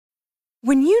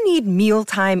When you need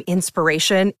mealtime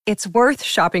inspiration, it's worth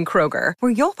shopping Kroger,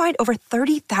 where you'll find over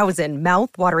 30,000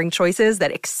 mouth-watering choices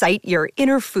that excite your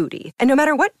inner foodie. And no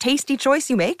matter what tasty choice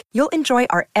you make, you'll enjoy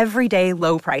our everyday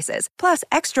low prices, plus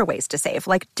extra ways to save,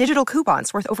 like digital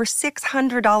coupons worth over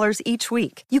 $600 each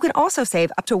week. You can also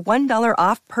save up to $1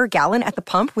 off per gallon at the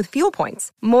pump with fuel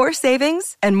points. More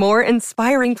savings and more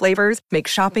inspiring flavors make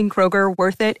shopping Kroger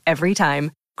worth it every time.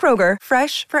 Kroger,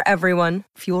 fresh for everyone.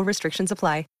 Fuel restrictions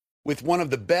apply. With one of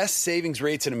the best savings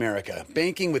rates in America,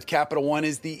 banking with Capital One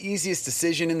is the easiest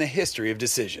decision in the history of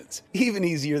decisions. Even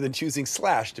easier than choosing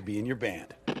Slash to be in your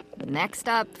band. Next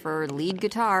up for lead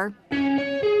guitar.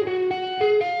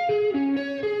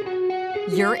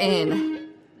 You're in.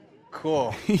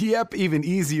 Cool. Yep, even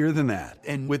easier than that.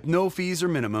 And with no fees or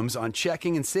minimums on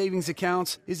checking and savings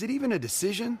accounts, is it even a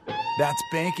decision? That's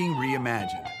banking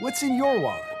reimagined. What's in your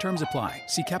wallet? Terms apply.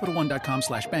 See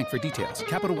CapitalOne.com/bank for details.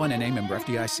 Capital One N.A. member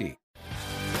FDIC.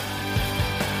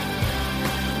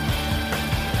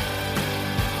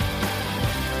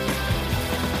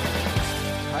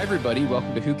 Hi, everybody.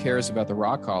 Welcome to Who Cares About the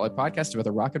Rock Hall, a podcast about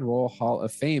the Rock and Roll Hall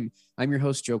of Fame. I'm your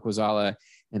host, Joe Quazala,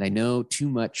 and I know too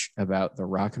much about the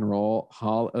Rock and Roll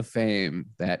Hall of Fame.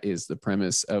 That is the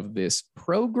premise of this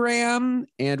program.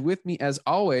 And with me, as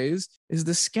always, is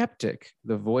the skeptic,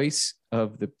 the voice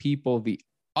of the people, the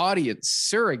audience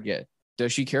surrogate.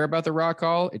 Does she care about the Rock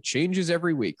Hall? It changes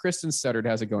every week. Kristen Studdard,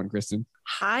 how's it going, Kristen?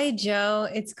 Hi, Joe.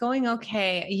 It's going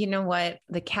okay. You know what?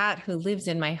 The cat who lives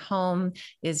in my home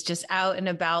is just out and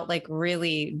about, like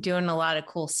really doing a lot of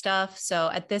cool stuff. So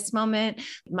at this moment,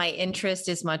 my interest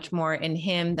is much more in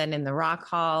him than in the Rock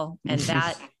Hall. And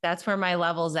that's where my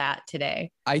level's at today.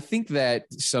 I think that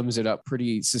sums it up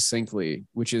pretty succinctly,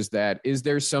 which is that, is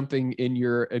there something in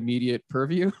your immediate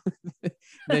purview?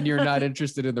 Then you're not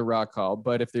interested in the Rock Hall.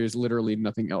 But if there's literally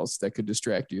nothing else that could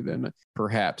distract you, then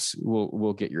perhaps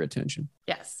we'll get your attention.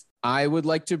 Yes. I would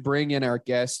like to bring in our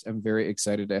guest. I'm very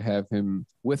excited to have him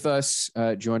with us,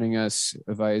 joining us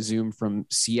via Zoom from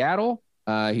Seattle.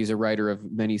 He's a writer of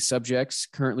many subjects,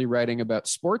 currently writing about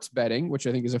sports betting, which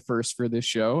I think is a first for this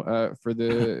show, for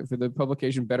the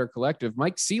publication Better Collective.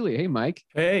 Mike Seeley. Hey, Mike.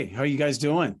 Hey, how you guys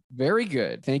doing? Very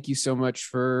good. Thank you so much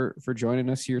for joining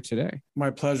us here today. My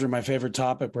pleasure. My favorite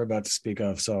topic we're about to speak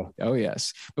of. Oh,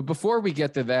 yes. But before we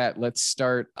get to that, let's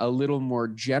start a little more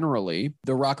generally.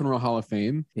 The Rock and Roll Hall of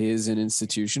Fame is an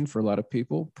institution for a lot of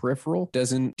people, peripheral,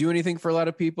 doesn't do anything for a lot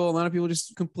of people. A lot of people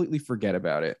just completely forget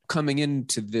about it. Coming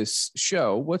into this show,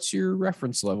 what's your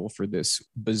reference level for this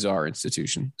bizarre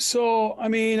institution? So, I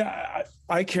mean,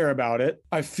 I care about it.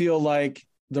 I feel like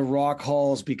the Rock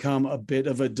Hall's become a bit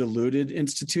of a diluted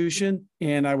institution.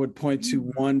 And I would point to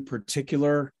one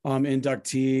particular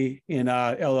inductee in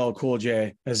LL Cool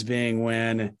J as being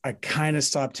when I kind of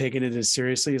stopped taking it as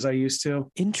seriously as I used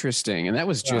to. Interesting. And that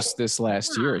was just this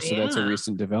last year. So that's a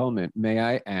recent development. May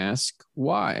I ask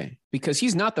why? Because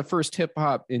he's not the first hip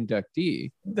hop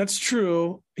inductee. That's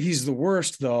true. He's the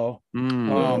worst, though,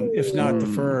 if not the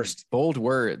first. Bold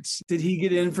words. Did he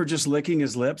get in for just licking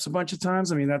his lips a bunch of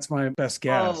times? I mean, that's my best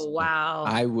guess. Oh, wow.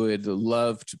 I would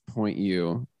love to point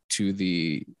you to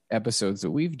the episodes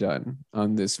that we've done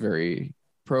on this very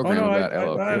program about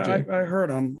LL Cool J. I heard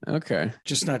him. Okay.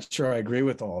 Just not sure I agree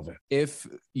with all of it. If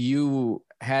you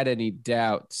had any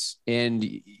doubts and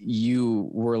you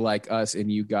were like us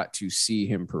and you got to see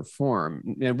him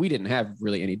perform, and we didn't have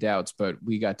really any doubts, but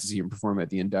we got to see him perform at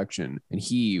the induction, and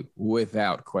he,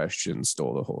 without question,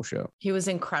 stole the whole show. He was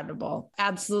incredible.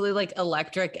 Absolutely, like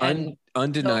electric and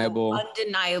undeniable, so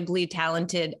undeniably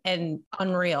talented and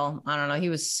unreal. I don't know. He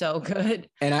was so good.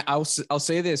 And I'll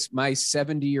say this. My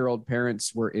 70-year-old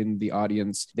parents were in the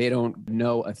audience. They don't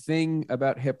know a thing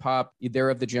about hip hop.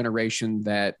 They're of the generation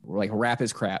that like rap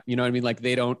is crap. You know what I mean? Like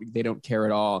they don't care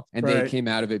at all. And They came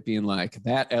out of it being like,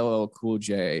 that LL Cool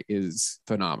J is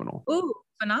phenomenal. Ooh.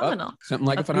 Phenomenal. Oh, something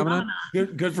like a phenomenon.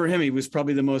 Good for him. He was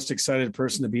probably the most excited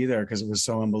person to be there because it was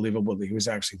so unbelievable that he was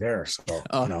actually there. So,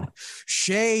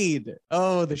 shade.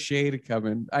 Oh, the shade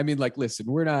coming. I mean, like, listen,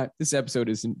 this episode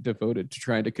isn't devoted to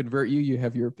trying to convert you. You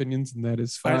have your opinions and that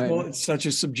is fine. Well, it's such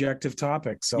a subjective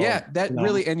topic. So yeah,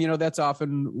 really, and that's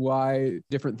often why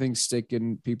different things stick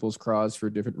in people's craws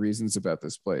for different reasons about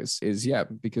this place is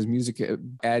because music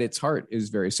at its heart is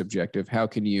very subjective. How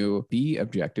can you be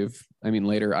objective? I mean,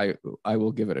 later I will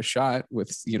we'll give it a shot with,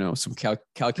 some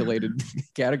calculated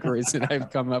categories that I've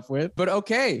come up with. But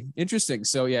okay, interesting.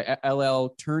 So yeah, LL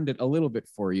turned it a little bit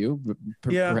for you, but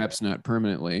perhaps not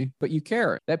permanently, but you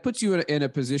care. That puts you in a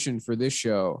position for this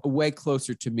show way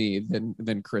closer to me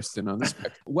than Kristen on the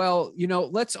spectrum. Well,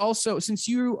 let's also, since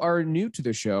you are new to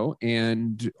the show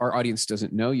and our audience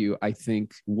doesn't know you, I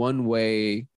think one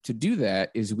way to do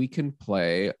that is we can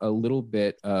play a little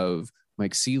bit of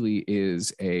Mike Seeley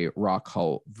is a Rock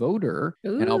Hall voter.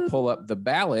 Ooh. And I'll pull up the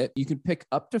ballot. You can pick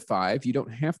up to 5. You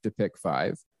don't have to pick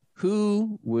 5.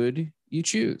 Who would you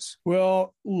choose?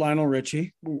 Well, Lionel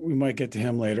Richie. We might get to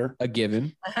him later. A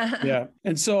given. Yeah.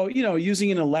 And so,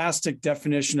 using an elastic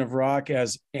definition of rock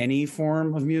as any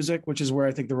form of music, which is where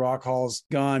I think the Rock Hall's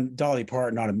gone. Dolly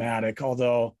Parton automatic,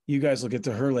 although you guys will get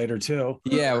to her later too.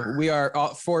 Yeah, we are.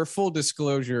 For full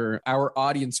disclosure, our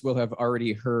audience will have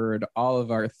already heard all of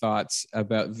our thoughts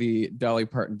about the Dolly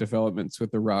Parton developments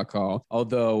with the Rock Hall,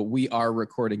 although we are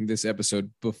recording this episode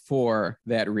before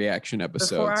that reaction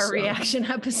episode. Before our reaction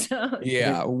episode.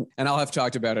 Yeah, and I'll have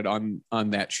talked about it on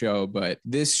that show, but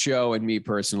this show and me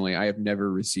personally, I have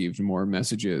never received more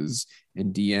messages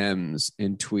and DMs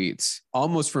and tweets,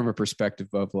 almost from a perspective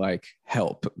of like,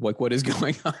 help, like what is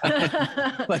going on?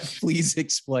 Like, please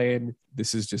explain.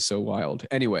 This is just so wild.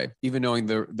 Anyway, even knowing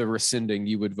the rescinding,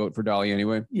 you would vote for Dolly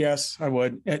anyway? Yes, I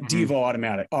would. At Devo,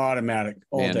 automatic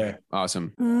all day.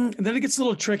 Awesome. And then it gets a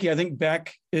little tricky. I think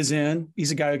Beck is in.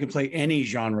 He's a guy who can play any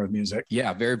genre of music.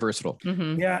 Yeah, very versatile.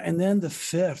 Mm-hmm. Yeah, and then the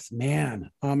 5th, man.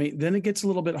 Then it gets a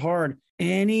little bit hard.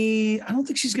 I don't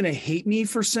think she's going to hate me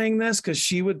for saying this because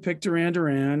she would pick Duran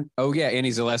Duran. Oh, yeah.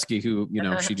 Annie Zaleski, who,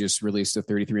 she just released a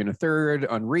 33 1/3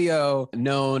 on Rio,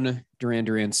 known Duran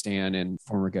Duran stan and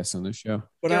former guest on this show.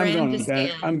 But I'm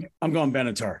going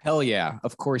Benatar. Hell yeah.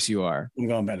 Of course you are. I'm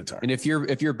going Benatar. And if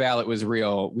your ballot was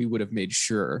real, we would have made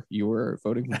sure you were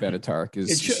voting for Benatar.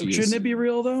 Shouldn't it be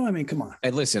real though? I mean, come on.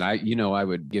 And listen, I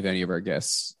would give any of our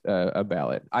guests a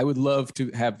ballot. I would love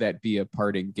to have that be a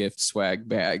parting gift swag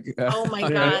bag. Oh my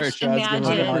gosh.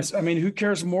 Imagine. I mean, who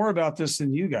cares more about this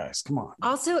than you guys? Come on.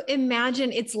 Also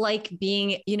imagine it's like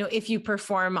being, if you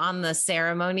perform on the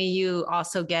ceremony, you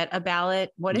also get a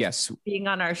ballot. What if being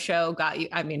on our show got you?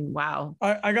 I mean, wow.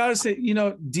 I got to say,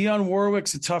 Dionne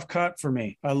Warwick's a tough cut for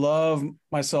me. I love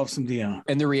myself some Dionne.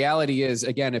 And the reality is,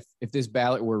 again, if this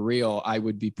ballot were real, I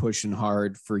would be pushing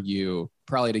hard for you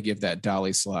probably to give that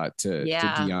Dolly slot to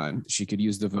Dionne. She could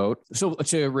use the vote. So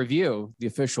to review, the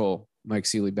official Mike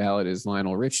Seeley ballot is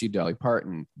Lionel Richie, Dolly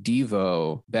Parton,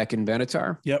 Devo, Beck, and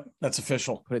Benatar. Yep, that's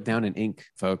official. Put it down in ink,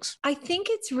 folks. I think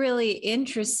it's really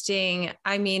interesting.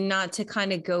 I mean, not to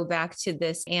kind of go back to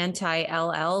this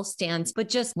anti-LL stance, but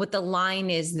just what the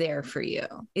line is there for you.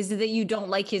 Is it that you don't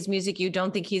like his music? You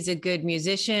don't think he's a good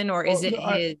musician? Or is it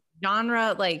his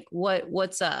genre? Like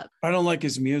what's up? I don't like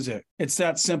his music. It's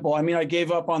that simple. I mean, I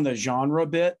gave up on the genre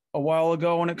bit a while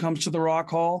ago when it comes to the Rock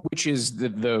Hall, which is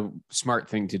the smart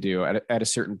thing to do. At a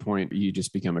certain point, you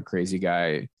just become a crazy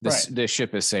guy. The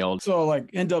ship has sailed. So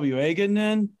like NWA getting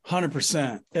in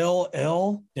 100%,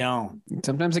 LL down.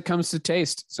 Sometimes it comes to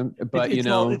taste.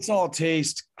 It's all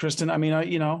taste, Kristen. I mean,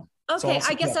 Okay,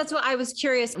 I guess that's what I was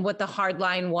curious what the hard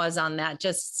line was on that.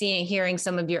 Just hearing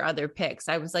some of your other picks,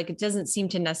 I was like, it doesn't seem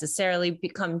to necessarily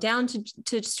come down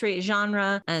to straight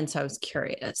genre, and so I was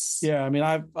curious. Yeah, I mean,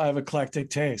 I have eclectic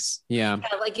tastes. Yeah,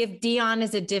 like if Dion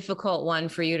is a difficult one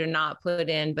for you to not put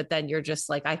in, but then you're just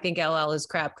like, I think LL is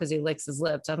crap because he licks his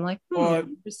lips. I'm like,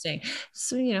 interesting.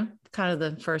 So kind of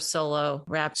the first solo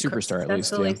rap superstar, at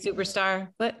least, superstar.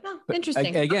 But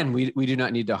interesting. Again, we do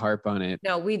not need to harp on it.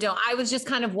 No, we don't. I was just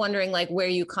kind of wondering like where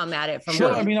you come at it from.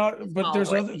 Sure, I mean, but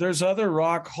there's other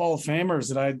Rock Hall of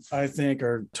Famers that I think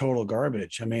are total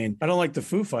garbage. I mean, I don't like the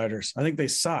Foo Fighters. I think they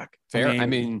suck. Fair. I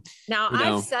mean, now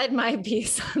I've said my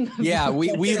piece on the yeah,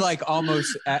 we like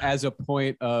almost as a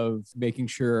point of making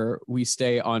sure we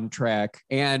stay on track,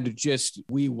 and just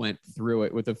we went through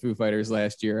it with the Foo Fighters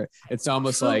last year. It's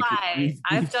almost like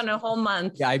I've done a whole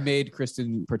month. Yeah, I made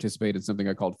Kristen participate in something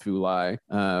I called Fulai,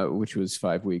 which was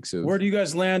 5 weeks of. Where do you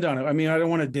guys land on it? I mean, I don't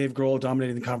want to Dave Grohl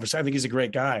dominating the conversation. I think he's a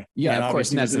great guy. Yeah, of course.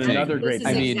 That's another great.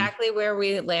 This is exactly where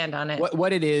we land on it.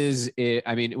 What it is,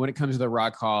 I mean, when it comes to the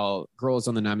Rock Hall, Grohl's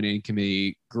on the nominating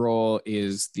committee. Grohl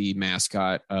is the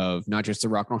mascot of not just the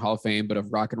Rock and Roll Hall of Fame, but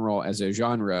of rock and roll as a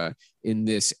genre in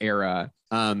this era.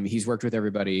 He's worked with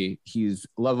everybody. He's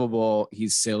lovable.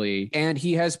 He's silly. And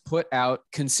he has put out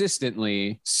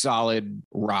consistently solid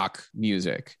rock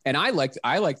music. And I like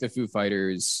the Foo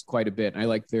Fighters quite a bit. I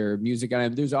like their music.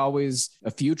 And there's always a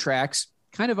few tracks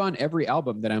kind of on every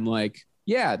album that I'm like,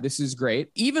 yeah, this is great.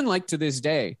 Even like to this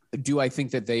day, do I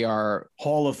think that they are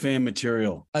Hall of Fame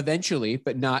material eventually,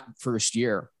 but not first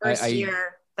year? First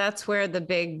year. That's where the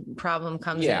big problem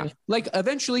comes in. Like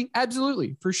eventually,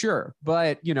 absolutely, for sure.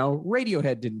 But, you know,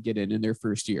 Radiohead didn't get in their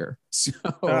first year. So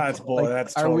that's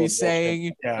are we bullshit.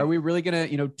 saying, are we really going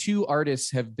to, you know, two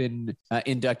artists have been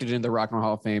inducted into the Rock and Roll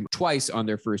Hall of Fame twice on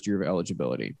their first year of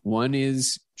eligibility. One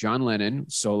is John Lennon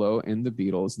solo in the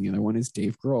Beatles, and the other one is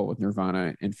Dave Grohl with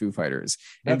Nirvana and Foo Fighters.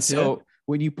 And so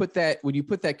when you put that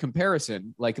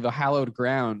comparison, like the hallowed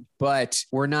ground, but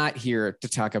we're not here to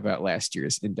talk about last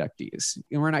year's inductees.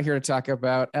 And we're not here to talk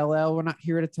about LL. We're not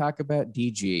here to talk about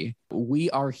DG. We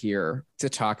are here to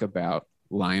talk about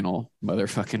Lionel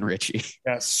motherfucking Richie.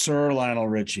 Yeah, Sir Lionel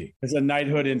Richie. It's a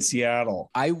knighthood in Seattle.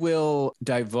 I will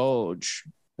divulge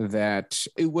that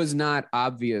it was not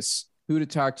obvious who to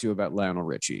talk to about Lionel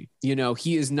Richie. You know,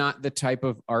 he is not the type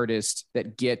of artist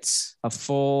that gets a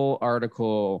full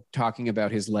article talking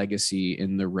about his legacy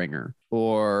in The Ringer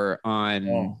or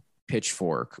on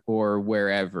Pitchfork or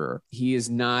wherever. He is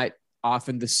not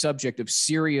often the subject of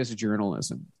serious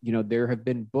journalism. You know, there have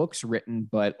been books written,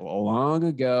 but long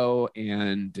ago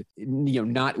and, you know,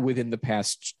 not within the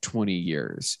past 20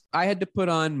 years. I had to put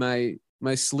on my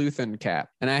sleuthin' cap,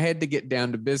 and I had to get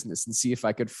down to business and see if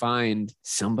I could find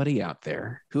somebody out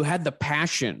there who had the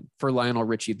passion for Lionel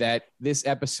Richie that this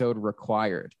episode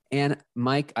required. And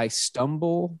Mike, I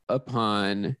stumble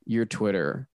upon your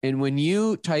Twitter, and when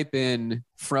you type in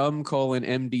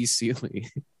 /MD Seeley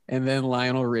and then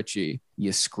Lionel Richie,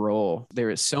 you scroll. There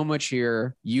is so much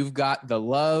here. You've got the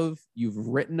love. You've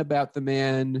written about the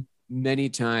man many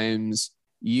times.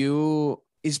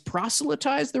 Is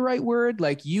proselytize the right word?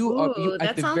 Like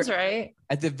that sounds right.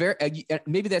 At the very,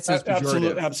 maybe that sounds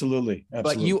pejorative. Absolutely.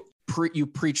 But you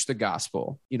preach the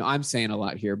gospel. You know, I'm saying a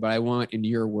lot here, but I want in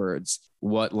your words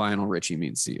what Lionel Richie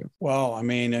means to you. Well, I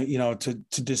mean, you know, to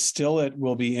distill it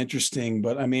will be interesting.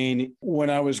 But I mean,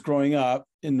 when I was growing up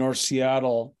in North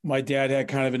Seattle, my dad had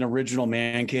kind of an original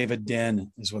man cave, a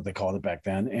den is what they called it back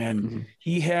then. And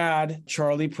he had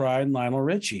Charlie Pride and Lionel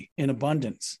Richie in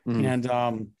abundance. And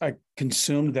I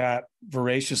consumed that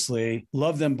voraciously,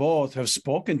 love them both, have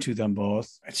spoken to them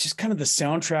both. It's just kind of the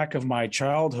soundtrack of my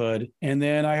childhood. And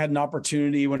then I had an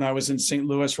opportunity when I was in St.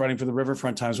 Louis writing for the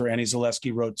Riverfront Times, where Annie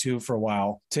Zaleski wrote too for a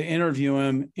while, to interview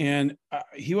him. And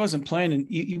he wasn't playing, and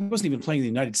he wasn't even playing in the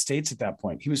United States at that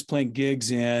point. He was playing gigs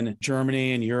in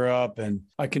Germany and Europe. And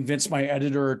I convinced my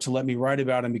editor to let me write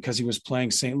about him because he was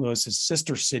playing St. Louis's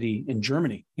sister city in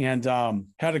Germany, and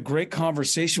had a great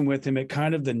conversation with him at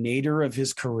kind of the nadir of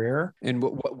his career. And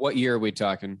what year are we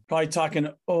talking? Probably talking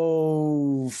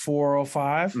 04,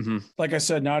 05. Like I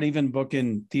said, not even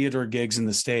booking theater gigs in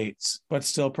the States, but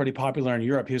still pretty popular in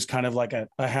Europe. He was kind of like a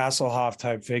Hasselhoff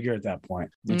type figure at that point.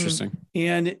 Interesting.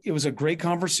 And it was a great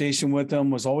conversation with him,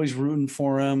 was always rooting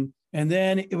for him. And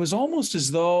then it was almost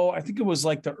as though, I think it was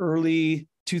like the early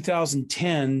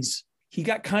 2010s, he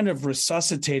got kind of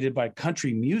resuscitated by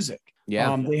country music.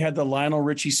 Yeah. They had the Lionel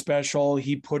Richie special.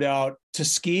 He put out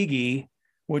Tuskegee,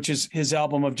 which is his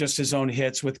album of just his own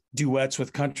hits with duets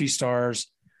with country stars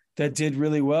that did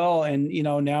really well. And, you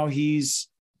know, now he's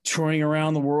touring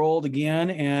around the world again,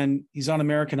 and he's on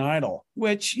American Idol,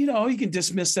 which, you know, you can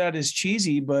dismiss that as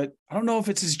cheesy, but I don't know if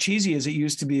it's as cheesy as it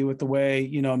used to be with the way,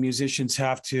 you know, musicians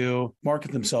have to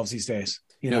market themselves these days.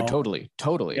 You know? Totally.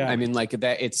 Yeah. I mean, like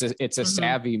that, it's a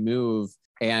savvy move.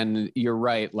 And you're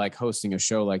right, like hosting a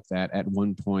show like that at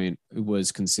one point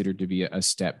was considered to be a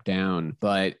step down.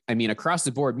 But I mean, across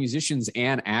the board, musicians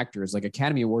and actors, like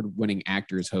Academy Award winning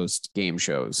actors, host game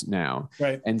shows now.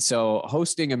 Right. And so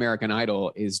hosting American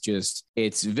Idol is just,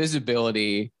 it's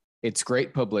visibility, it's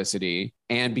great publicity.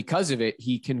 And because of it,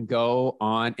 he can go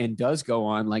on and does go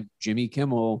on like Jimmy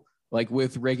Kimmel, like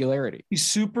with regularity. He's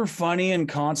super funny in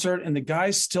concert, and the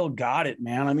guy's still got it,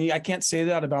 man. I mean, I can't say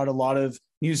that about a lot of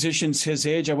musicians his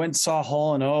age. I went and saw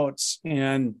Hall & Oates,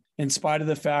 and in spite of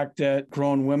the fact that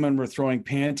grown women were throwing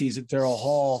panties at Daryl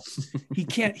Hall, he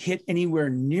can't hit anywhere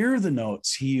near the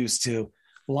notes he used to.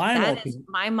 Lionel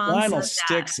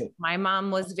sticks it. My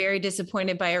mom was very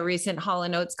disappointed by a recent Hall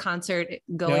 & Oates concert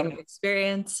going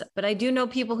experience, but I do know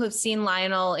people who've seen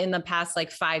Lionel in the past like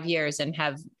 5 years and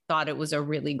have thought it was a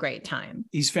really great time.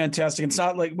 He's fantastic. It's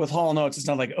not like with Hall & Oates, it's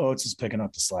not like Oates is picking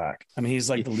up the slack. I mean, he's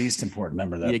like the least important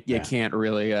member of that. You can't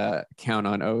really count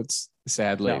on Oates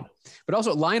sadly. No. But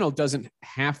also Lionel doesn't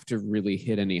have to really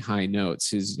hit any high notes.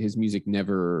 His music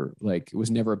never it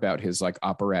was never about his like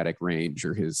operatic range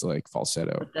or his like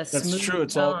falsetto. That's true.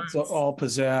 It's all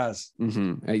pizzazz.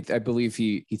 I believe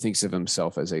he thinks of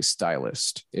himself as a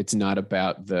stylist. It's not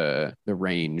about the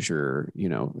range or, you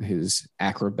know, his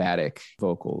acrobatic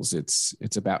vocals.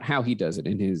 It's about how he does it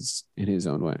in his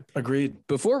own way. Agreed.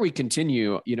 Before we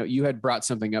continue, you know, you had brought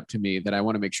something up to me that I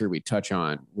want to make sure we touch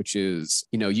on, which is,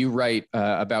 you know, you write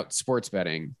about sports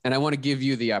betting, and I want to give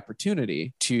you the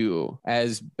opportunity to,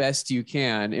 as best you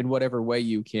can, in whatever way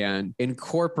you can,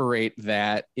 incorporate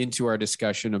that into our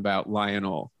discussion about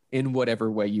Lionel in whatever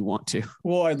way you want to.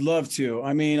 Well, I'd love to.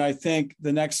 I mean, I think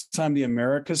the next time the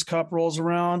America's Cup rolls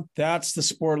around, that's the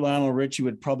sport Lionel Richie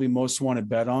would probably most want to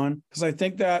bet on, because I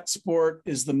think that sport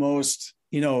is the most,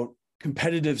 you know,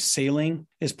 competitive. Sailing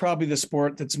is probably the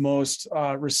sport that's most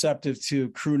receptive to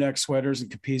crew neck sweaters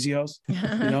and capizios,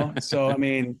 you know? So, I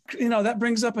mean, you know, that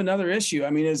brings up another issue.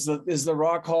 I mean, is the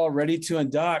Rock Hall ready to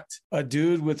induct a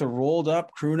dude with a rolled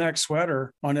up crew neck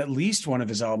sweater on at least one of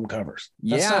his album covers?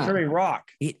 That's not very rock.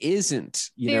 It isn't.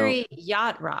 Very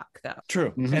yacht rock, though. True.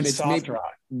 Mm-hmm. And it's soft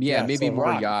rock. Yeah, maybe more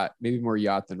rock. yacht, maybe more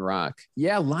yacht than rock.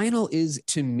 Yeah, Lionel is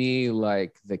to me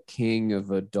like the king of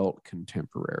adult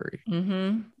contemporary.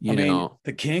 Mm-hmm. You know,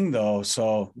 the king though.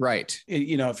 So right,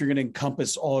 you know, if you're going to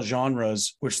encompass all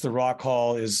genres, which the Rock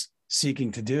Hall is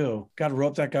seeking to do, got to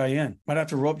rope that guy in. Might have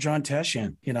to rope John Tesh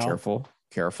in. You know,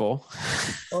 careful.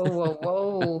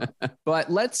 Whoa. But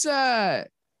let's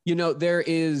you know,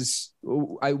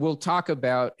 I will talk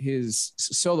about his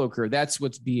solo career. That's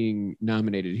what's being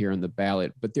nominated here on the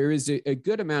ballot. But there is a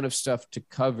good amount of stuff to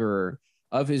cover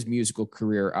of his musical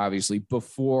career, obviously,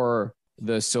 before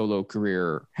the solo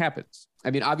career happens.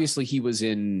 I mean, obviously, he was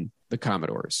in the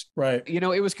Commodores. Right. You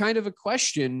know, it was kind of a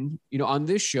question, you know, on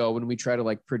this show when we try to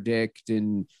like predict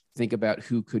and think about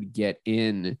who could get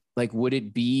in, like, would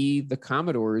it be the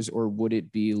Commodores or would it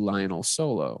be Lionel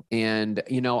solo? And,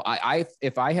 you know, I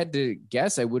if I had to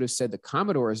guess, I would have said the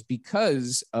Commodores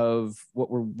because of what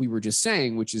we were just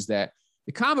saying, which is that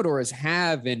the Commodores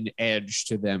have an edge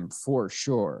to them for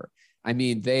sure. I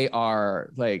mean, they are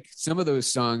like, some of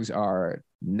those songs are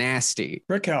nasty.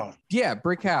 Brick House. Yeah,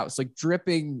 Brick House, like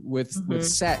dripping with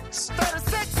sex.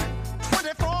 36,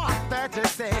 24,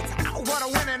 36. What a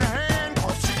winning hand,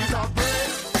 'cause she's a brick.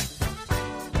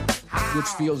 Which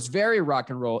feels very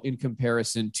rock and roll in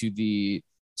comparison to the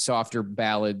softer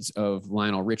ballads of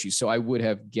Lionel Richie. So I would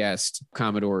have guessed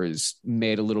Commodores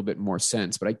made a little bit more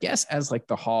sense. But I guess as like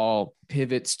the Hall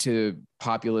pivots to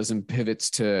populism, pivots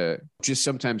to just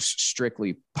sometimes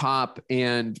strictly pop,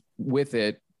 and with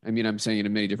it, I mean, I'm saying it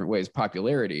in many different ways,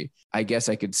 popularity, I guess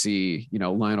I could see, you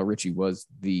know, Lionel Richie was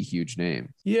the huge name.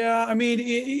 Yeah, I mean,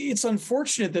 it's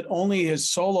unfortunate that only his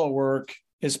solo work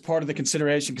is part of the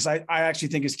consideration, because I actually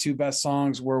think his two best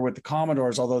songs were with the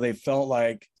Commodores, although they felt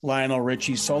like Lionel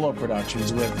Richie solo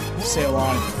productions with Sail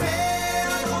On.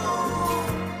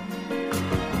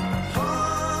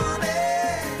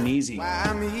 And Easy.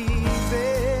 I'm easy.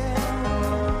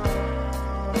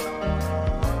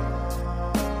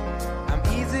 I'm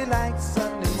easy like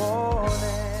Sunday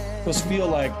morning. Those feel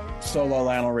like solo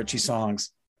Lionel Richie songs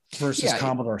versus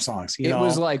Commodore songs. You know?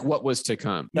 Was like what was to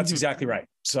come. That's exactly right.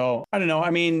 So I don't know. I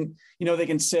mean, you know, they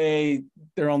can say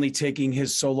they're only taking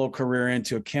his solo career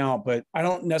into account, but I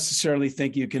don't necessarily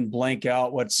think you can blank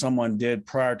out what someone did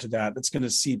prior to that. That's going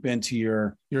to seep into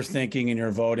your thinking and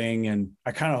your voting. And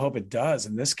I kind of hope it does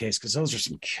in this case, because those are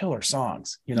some killer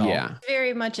songs, you know? Yeah.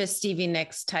 Very much a Stevie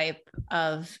Nicks type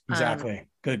of Exactly.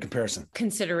 Good comparison.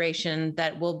 Consideration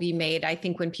that will be made. I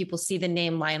think when people see the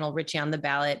name Lionel Richie on the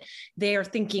ballot, they are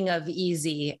thinking of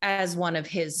Easy as one of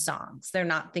his songs. They're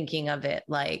not thinking of it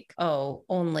like, oh,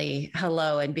 only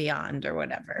Hello and Beyond or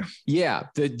whatever. Yeah.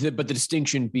 But the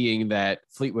distinction being that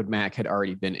Fleetwood Mac had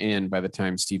already been in by the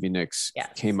time Stevie Nicks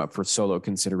came up for solo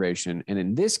consideration. And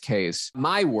in this case,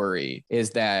 my worry is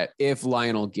that if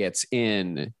Lionel gets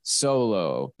in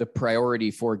solo, the priority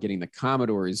for getting the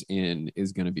Commodores in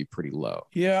is going to be pretty low.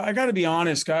 Yeah, I got to be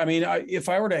honest. I mean, if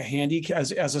I were to handicap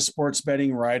as a sports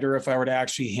betting writer, if I were to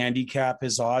actually handicap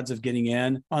his odds of getting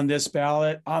in on this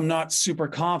ballot, I'm not super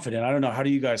confident. I don't know. How do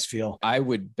you guys feel? I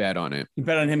would bet on it. You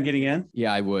bet on him getting in?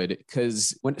 Yeah, I would.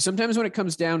 Because sometimes when it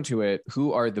comes down to it,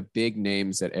 who are the big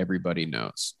names that everybody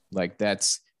knows? Like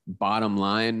that's bottom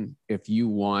line, if you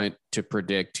want to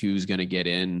predict who's going to get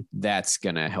in, that's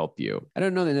going to help you. I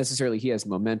don't know that necessarily he has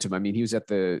momentum. I mean, he was at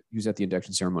the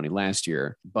induction ceremony last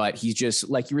year, but he's just,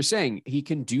 like you were saying, he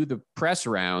can do the press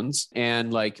rounds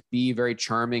and like be very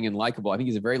charming and likable. I think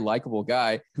he's a very likable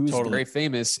guy who's very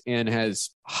famous and has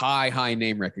high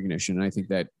name recognition. And I think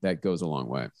that goes a long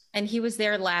way. And he was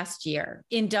there last year,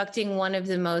 inducting one of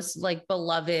the most like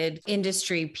beloved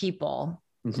industry people.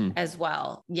 As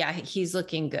well. Yeah, he's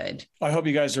looking good. I hope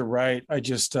you guys are right. I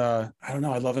just, I don't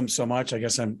know. I love him so much. I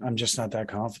guess I'm just not that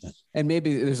confident. And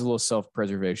maybe there's a little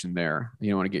self-preservation there.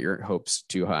 You don't want to get your hopes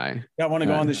too high. I want to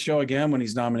go on this show again when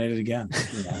he's nominated again.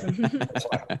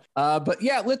 But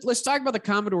yeah, let's talk about the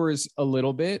Commodores a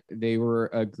little bit. They were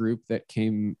a group that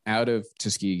came out of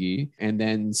Tuskegee and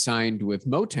then signed with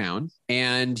Motown.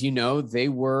 And, you know, they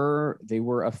were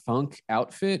a funk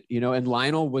outfit, you know, and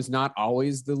Lionel was not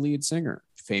always the lead singer.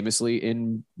 Famously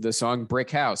in the song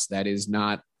Brick House, that is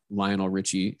not Lionel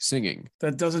Richie singing.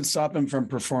 That doesn't stop him from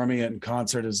performing it in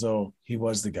concert as though he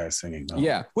was the guy singing, though.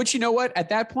 Yeah. Which, you know what? At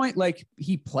that point, like,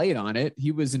 he played on it.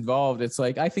 He was involved. It's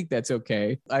like, I think that's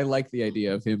okay. I like the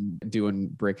idea of him doing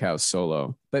Brick House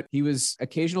solo. But he was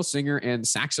occasional singer and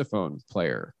saxophone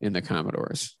player in the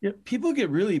Commodores. Yeah, people get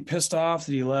really pissed off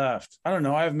that he left. I don't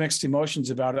know. I have mixed emotions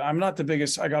about it. I'm not the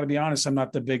biggest, I got to be honest, I'm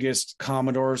not the biggest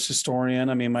Commodores historian.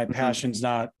 I mean, my passion's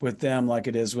not with them like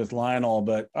it is with Lionel,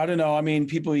 but I don't know. I mean,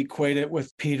 people equate it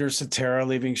with Peter Cetera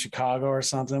leaving Chicago or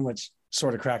something, which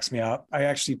sort of cracks me up. I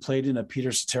actually played in a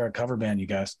Peter Cetera cover band, you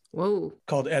guys. Whoa.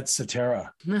 Called Ed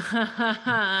Cetera.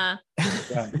 Yeah,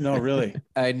 no, really.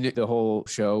 I knew the whole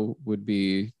show would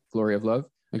be Glory of Love.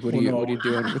 Like, what are you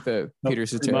doing with the Peter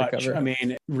Cetera cover? I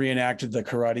mean, reenacted the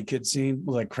Karate Kid scene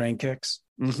with like crane kicks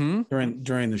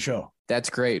during the show. That's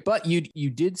great. But you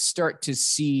did start to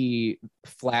see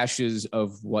flashes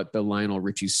of what the Lionel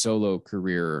Richie solo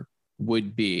career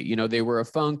would be. You know, they were a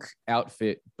funk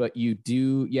outfit, but you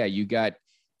got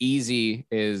Easy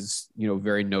is, you know,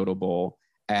 very notable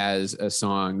as a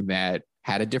song that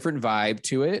had a different vibe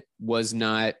to it, was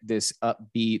not this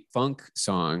upbeat funk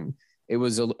song. It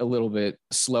was a little bit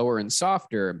slower and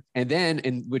softer. And then,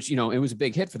 in which, you know, it was a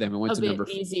big hit for them. It went to number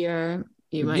easier,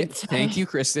 you might say. Thank you,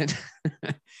 Kristen.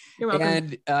 You're welcome.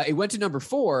 And it went to number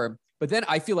 4. But then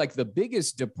I feel like the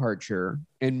biggest departure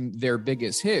and their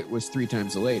biggest hit was 3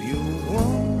 Times a Lady. You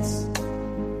once,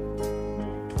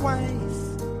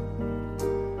 twice,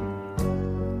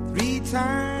 3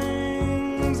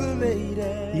 times a lady.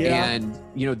 Yeah. And,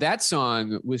 you know, that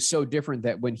song was so different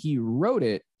that when he wrote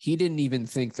it, he didn't even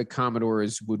think the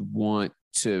Commodores would want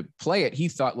to play it. He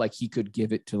thought like he could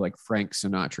give it to like Frank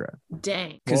Sinatra.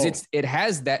 Dang. Because it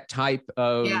has that type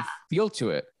of feel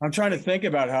to it. I'm trying to think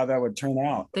about how that would turn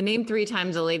out. The name 3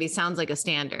 Times a Lady sounds like a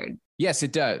standard. Yes,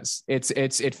 it does.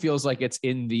 It feels like it's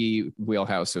in the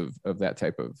wheelhouse of that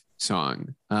type of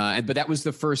song. But that was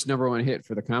the first number 1 hit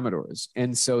for the Commodores.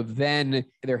 And so then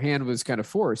their hand was kind of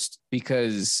forced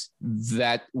because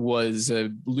that was a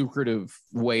lucrative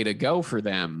way to go for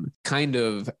them, kind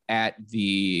of at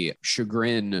the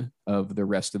chagrin of the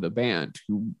rest of the band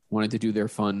who wanted to do their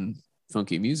fun,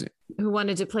 funky music. Who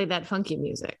wanted to play that funky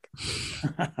music?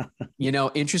 You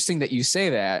know, interesting that you say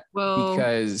that. Well,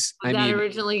 because was that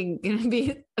originally going to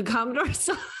be a Commodore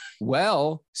song?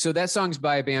 Well, so that song's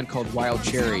by a band called Wild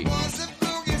Cherry.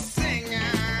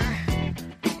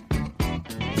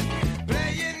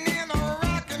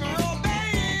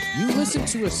 You listen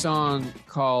to a song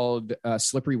called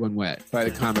Slippery When Wet by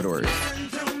the Commodores.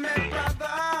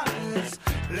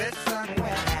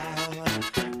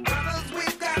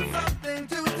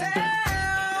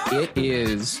 It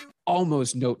is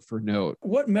almost note for note.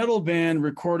 What metal band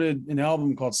recorded an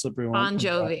album called Slippery When Wet? Bon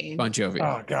Jovi. Bon Jovi.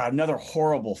 Oh God, another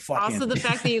horrible fucking. Also, the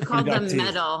fact that you called them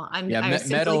metal.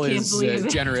 Metal is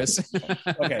generous.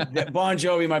 Okay, Bon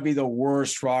Jovi might be the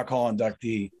worst Rock Hall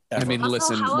inductee ever. I mean, also,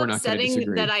 listen, how we're not going to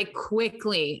disagree. that I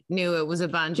quickly knew it was a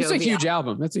Bon Jovi. It's a huge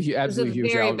album. That's a absolutely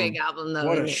huge album. It was a very big album, though.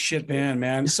 What a shit band,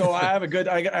 man. So I have a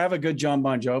good John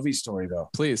Bon Jovi story though.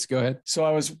 Please go ahead. So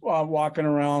I was walking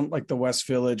around like the West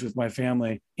Village with my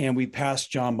family, and we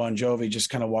passed John Bon Jovi just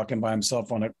kind of walking by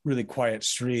himself on a really quiet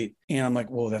street. And I'm like,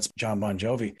 whoa, that's John Bon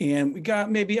Jovi. And we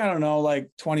got maybe, I don't know, like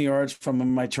 20 yards from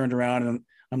him. I turned around and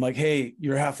I'm like, hey,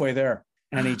 you're halfway there.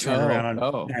 And he turned around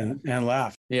and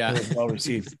laughed. Yeah. It was well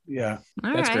received. Yeah.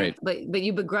 All That's right. great. But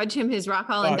you begrudge him his Rock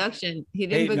Hall induction. He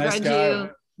didn't begrudge nice guy, you.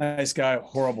 Nice guy.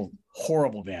 Horrible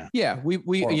horrible band. Yeah, we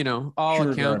Horrible. you know, all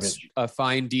Pure accounts, garbage. a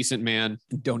fine, decent man.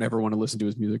 Don't ever want to listen to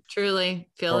his music. Truly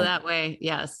feel Oh. that way.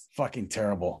 Yes. Fucking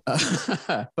terrible.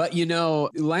 But you know,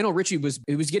 Lionel Richie was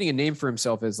getting a name for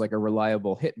himself as like a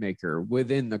reliable hit maker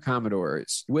within the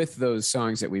Commodores with those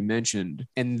songs that we mentioned.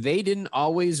 And they didn't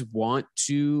always want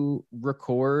to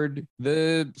record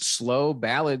the slow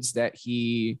ballads that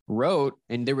he wrote.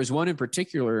 And there was one in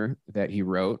particular that he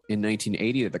wrote in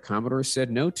 1980 that the Commodores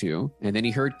said no to. And then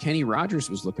he heard Kenny Rogers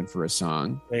was looking for a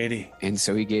song. Lady. And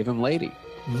so he gave him Lady.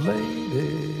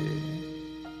 Lady,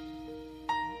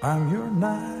 I'm your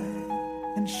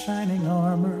knight in shining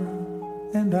armor,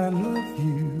 and I love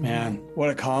you. Man, what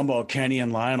a combo, Kenny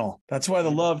and Lionel. That's why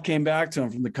the love came back to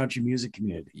him from the country music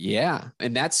community. Yeah.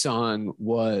 And that song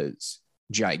was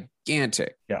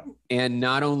gigantic. Yeah. And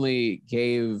not only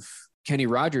gave Kenny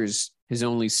Rogers his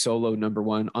only solo number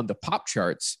one on the pop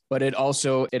charts, but it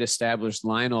established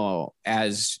Lionel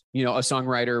as, you know, a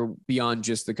songwriter beyond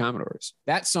just the Commodores.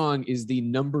 That song is the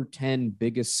number 10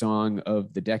 biggest song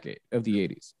of the decade, of the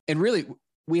 80s. And really,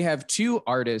 we have two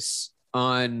artists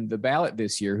on the ballot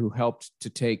this year who helped to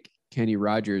take Kenny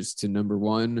Rogers to number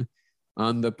one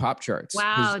on the pop charts.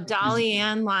 Wow. Dolly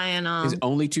and Lionel. His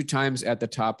only two times at the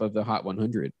top of the Hot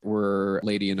 100 were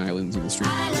Lady and Islands in the Stream.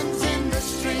 Islands in the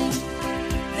stream,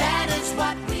 that is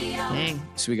what we are. Dang.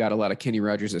 So we got a lot of Kenny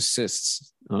Rogers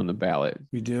assists on the ballot.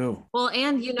 We do. Well,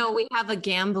 and you know, we have a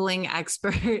gambling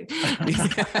expert.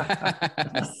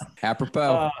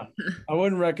 Apropos. I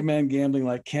wouldn't recommend gambling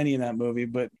like Kenny in that movie,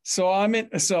 but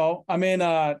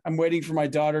I'm waiting for my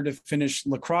daughter to finish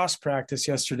lacrosse practice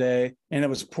yesterday, and it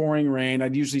was pouring rain.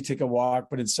 I'd usually take a walk,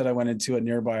 but instead I went into a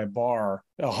nearby bar,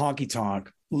 a honky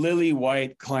tonk, lily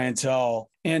white clientele,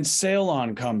 and Sail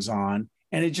On comes on.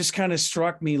 And it just kind of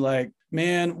struck me like,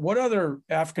 man, what other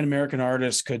African-American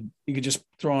artist you could just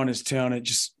throw on his tune? It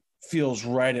just feels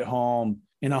right at home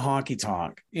in a honky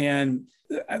tonk. And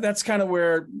that's kind of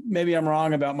where maybe I'm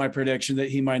wrong about my prediction that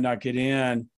he might not get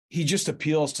in. He just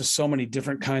appeals to so many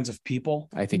different kinds of people.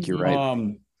 I think you're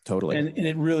right. Totally. And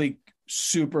it really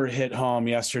super hit home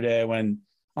yesterday when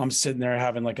I'm sitting there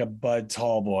having like a Bud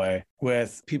Tallboy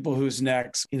with people whose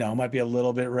necks, you know, might be a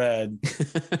little bit red,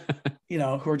 you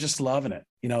know, who are just loving it,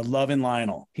 you know, loving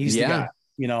Lionel. He's the guy,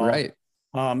 you know. Right.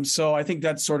 So I think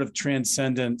that sort of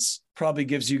transcendence probably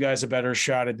gives you guys a better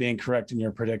shot at being correct in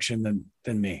your prediction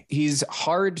than me. He's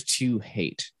hard to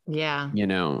hate. Yeah. You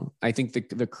know, I think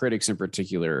the critics in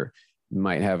particular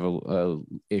might have a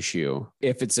issue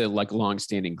if it's a like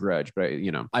longstanding grudge. But,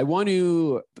 you know, I want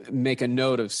to make a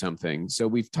note of something. So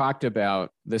we've talked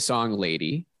about the song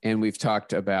Lady, and we've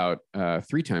talked about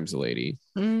 3 Times a Lady.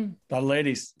 Mm. The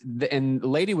ladies. And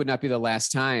Lady would not be the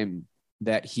last time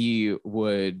that he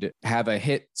would have a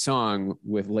hit song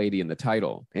with Lady in the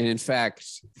title. And in fact,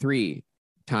 3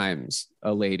 Times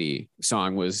a Lady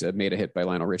song was made a hit by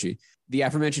Lionel Richie. The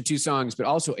aforementioned 2 songs, but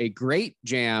also a great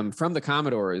jam from the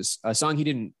Commodores, a song he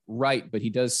didn't write, but he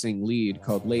does sing lead,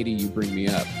 called Lady, You Bring Me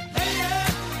Up.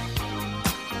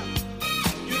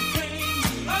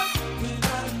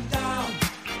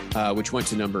 Which went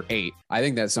to number 8. I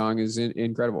think that song is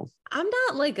incredible. I'm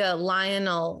not like a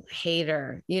Lionel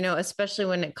hater, you know, especially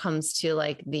when it comes to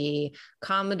like the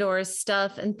Commodore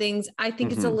stuff and things. I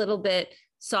think it's a little bit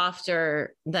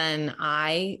softer than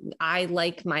I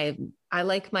like my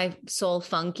soul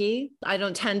funky. I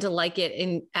don't tend to like it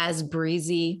in as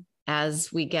breezy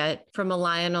as we get from a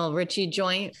Lionel Richie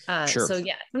joint. Sure. So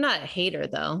yeah, I'm not a hater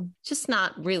though. Just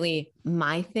not really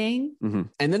my thing. Mm-hmm.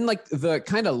 And then like the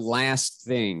kind of last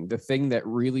thing, the thing that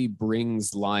really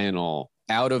brings Lionel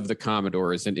out of the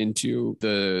Commodores and into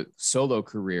the solo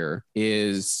career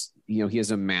is, you know, he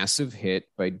has a massive hit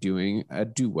by doing a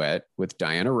duet with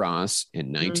Diana Ross in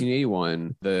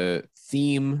 1981, the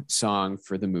theme song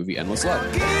for the movie Endless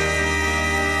Love. Give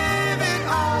it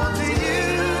all to you,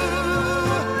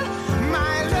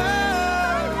 my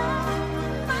love,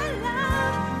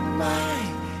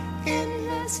 my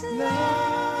endless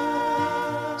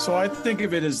love. So I think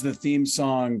of it as the theme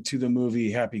song to the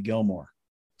movie Happy Gilmore.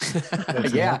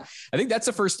 Yeah, I think that's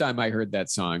the first time I heard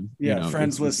that song. Yeah, you know,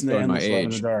 friends listen to Endless Love in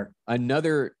the Dark.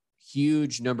 Another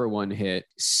huge number 1 hit,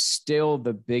 still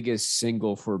the biggest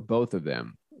single for both of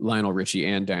them, Lionel Richie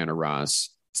and Diana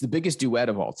Ross. It's the biggest duet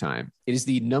of all time. It is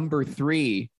the number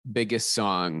 3 biggest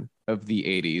song of the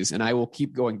 80s. And I will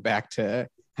keep going back to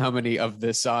how many of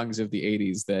the songs of the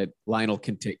 80s that Lionel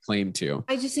can take claim to.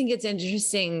 I just think it's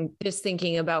interesting just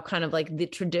thinking about kind of like the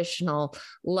traditional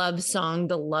love song,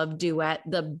 the love duet,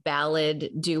 the ballad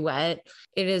duet.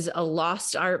 It is a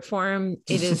lost art form.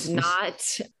 It is not,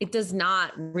 it does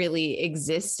not really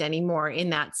exist anymore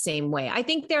in that same way. I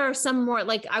think there are some more,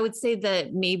 like I would say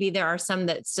that maybe there are some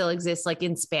that still exist like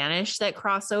in Spanish that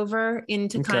cross over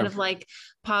into kind of like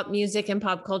pop music and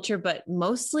pop culture, but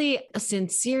mostly a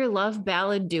sincere love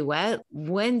ballad duet.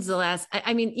 When's the last,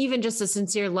 I mean, even just a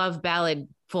sincere love ballad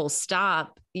full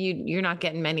stop, you're not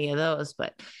getting many of those,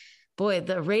 but boy,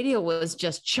 the radio was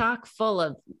just chock full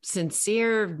of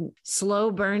sincere,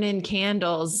 slow burning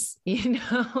candles, you know?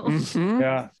 Mm-hmm.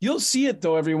 Yeah. You'll see it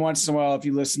though every once in a while if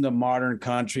you listen to modern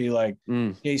country like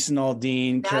Jason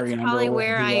Aldean, Carrie That's probably Underwood,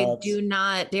 where I do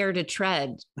not dare to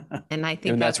tread. And I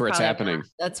think that's where it's happening.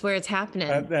 That's where it's happening.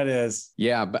 That is.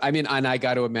 Yeah. But I mean, and I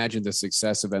got to imagine the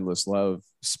success of Endless Love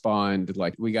spawned,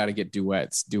 like, we got to get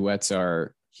duets. Duets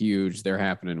are huge. They're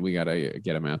happening. We got to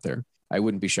get them out there. I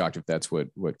wouldn't be shocked if that's what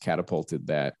catapulted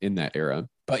that in that era.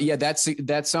 But yeah,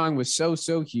 that song was so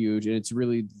huge. And it's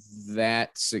really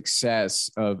that success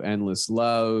of Endless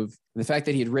Love. The fact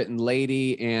that he had written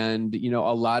Lady and, you know,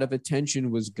 a lot of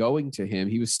attention was going to him.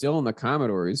 He was still in the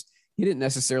Commodores. He didn't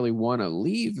necessarily want to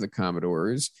leave the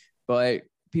Commodores, but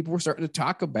people were starting to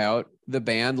talk about the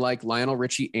band like Lionel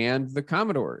Richie and the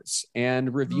Commodores,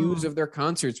 and reviews of their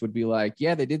concerts would be like,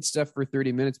 yeah, they did stuff for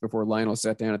 30 minutes before Lionel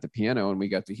sat down at the piano and we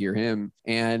got to hear him.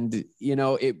 And, you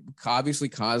know, it obviously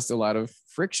caused a lot of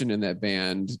friction in that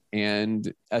band,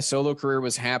 and a solo career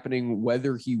was happening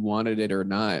whether he wanted it or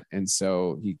not. And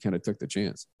so he kind of took the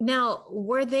chance. Now,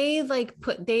 were they like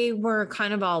they were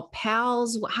kind of all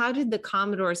pals? How did the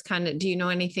Commodores do you know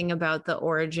anything about the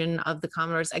origin of the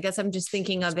Commodores? I guess I'm just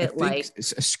thinking of it like a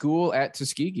school at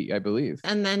Tuskegee, I believe.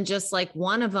 And then just like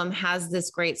one of them has this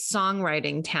great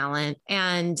songwriting talent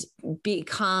and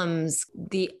becomes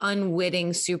the unwitting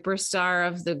superstar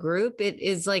of the group. It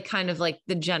is like kind of like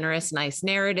the generous, nice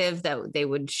narrative that they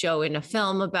would show in a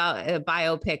film about a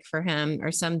biopic for him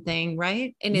or something,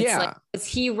 right? And it's like, was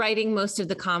he writing most of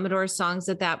the Commodore songs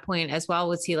at that point as well?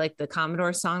 Was he like the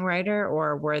Commodore songwriter,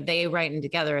 or were they writing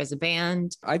together as a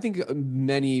band? I think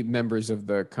many members of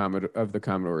the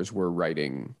Commodores were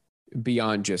writing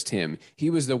beyond just him. He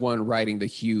was the one writing the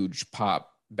huge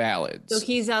pop ballads. So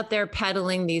he's out there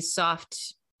peddling these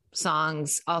soft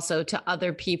songs also to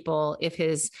other people if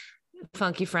his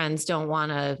funky friends don't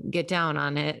want to get down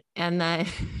on it. And then,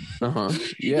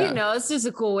 yeah, you know, it's just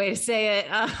a cool way to say it.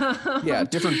 Yeah,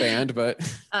 different band, but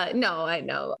no, I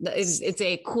know it's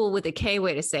a cool with a K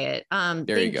way to say it.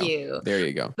 Thank you. There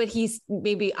you go. But he's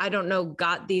maybe, I don't know,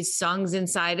 got these songs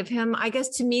inside of him. I guess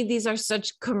to me, these are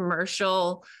such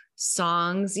commercial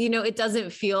songs. You know, it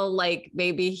doesn't feel like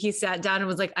maybe he sat down and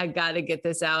was like, I got to get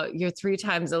this out. You're 3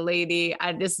 times a lady.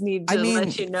 I just need to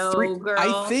let you know, girl.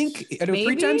 I think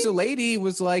 3 times a lady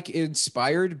was like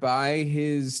inspired by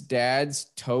his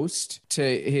dad's toast to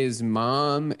his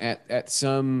mom at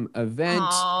some event.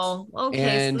 Oh, okay.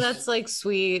 And so that's like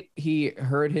sweet. He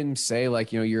heard him say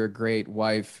like, you know, you're a great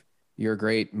wife, you're a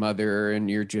great mother, and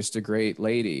you're just a great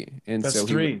lady. And that's so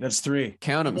that's 3.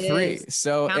 Count them 3.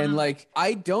 So, and like,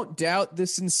 I don't doubt the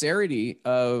sincerity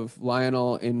of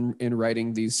Lionel in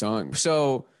writing these songs.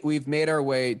 So we've made our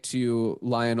way to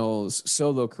Lionel's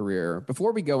solo career.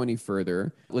 Before we go any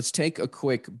further, let's take a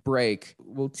quick break.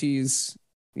 We'll tease,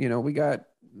 you know,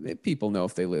 people know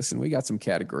if they listen. We got some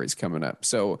categories coming up.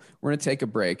 So we're going to take a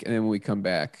break. And then when we come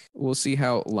back, we'll see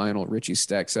how Lionel Richie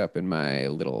stacks up in my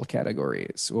little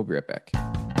categories. We'll be right back.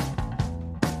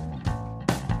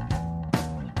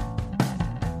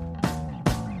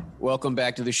 Welcome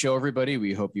back to the show, everybody.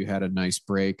 We hope you had a nice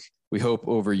break. We hope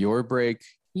over your break,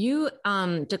 you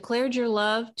declared your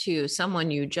love to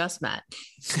someone you just met.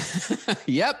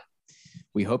 Yep.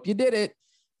 We hope you did it.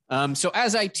 So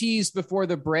as I teased before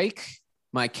the break,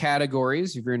 my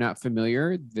categories, if you're not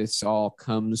familiar, this all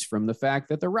comes from the fact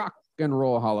that the Rock and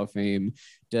Roll Hall of Fame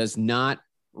does not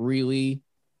really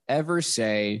ever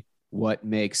say what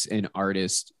makes an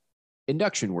artist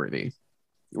induction worthy.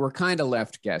 We're kind of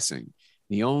left guessing.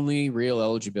 The only real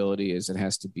eligibility is it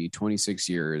has to be 26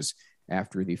 years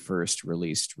after the first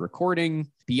released recording.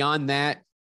 Beyond that,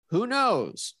 who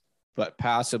knows? But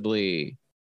possibly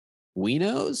we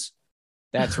knows?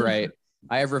 That's right.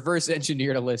 I have reverse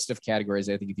engineered a list of categories.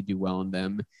 I think if you do well in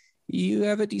them, you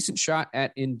have a decent shot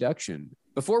at induction.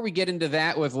 Before we get into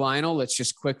that with Lionel, let's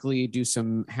just quickly do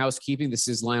some housekeeping. This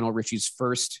is Lionel Richie's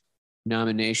first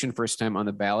nomination, first time on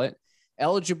the ballot.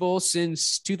 Eligible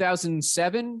since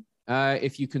 2007,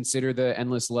 if you consider the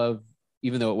Endless Love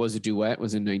even though it was a duet,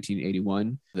 was in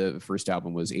 1981. The first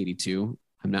album was 82.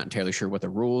 I'm not entirely sure what the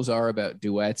rules are about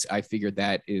duets. I figured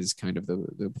that is kind of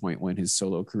the point when his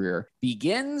solo career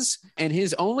begins. And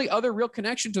his only other real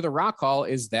connection to the Rock Hall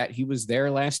is that he was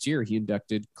there last year. He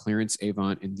inducted Clarence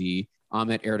Avant in the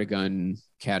Ahmet Erdogan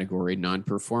category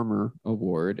non-performer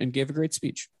award and gave a great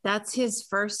speech. That's his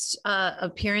first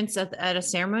appearance at a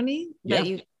ceremony?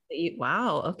 Yeah.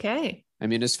 Wow. Okay. I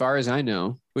mean, as far as I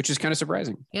know, which is kind of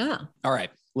surprising. Yeah. All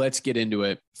right, let's get into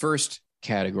it. First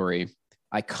category,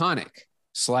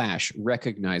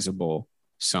 iconic/recognizable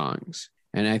songs.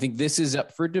 And I think this is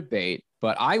up for debate,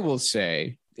 but I will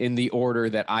say in the order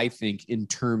that I think in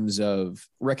terms of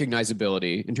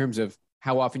recognizability, in terms of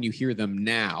how often you hear them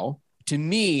now, to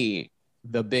me,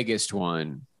 the biggest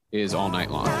one is All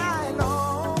Night Long.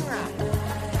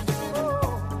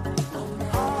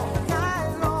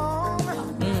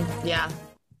 Yeah.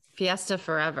 Fiesta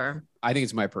Forever. I think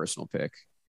it's my personal pick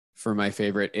for my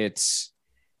favorite.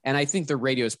 And I think the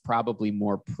radio is probably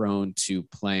more prone to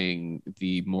playing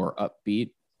the more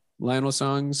upbeat Lionel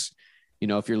songs. You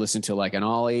know, if you're listening to like an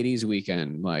all 80s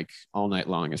weekend, like All Night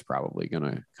Long is probably going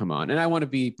to come on. And I want to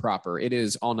be proper. It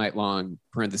is All Night Long,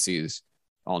 parentheses,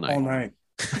 all night. All night.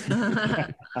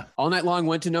 All Night Long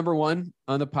went to number 1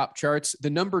 on the pop charts,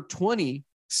 the number 20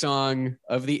 song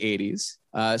of the 80s.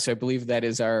 So I believe that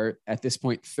is our, at this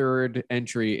point, third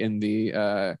entry in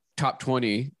the top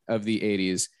 20 of the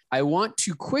 80s. I want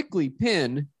to quickly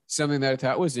pin something that I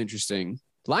thought was interesting.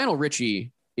 Lionel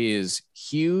Richie is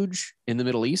huge in the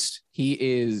Middle East. He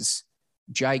is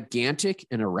gigantic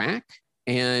in Iraq.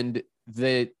 And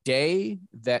the day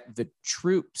that the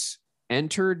troops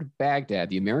entered Baghdad,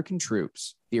 the American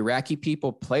troops, the Iraqi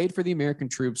people played for the American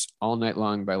troops All Night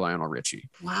Long by Lionel Richie.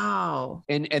 Wow.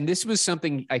 And this was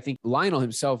something I think Lionel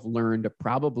himself learned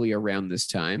probably around this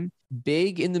time.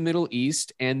 Big in the Middle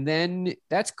East. And then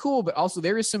that's cool. But also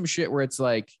there is some shit where it's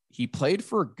like he played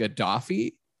for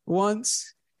Gaddafi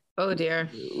once. Oh, dear.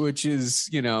 Which is,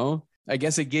 you know, I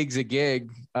guess a gig's a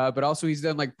gig. But also he's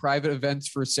done like private events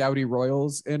for Saudi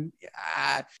royals. And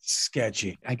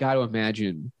sketchy. I got to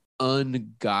imagine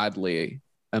ungodly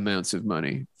amounts of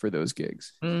money for those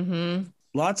gigs. Mm-hmm.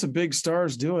 Lots of big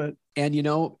stars do it. And, you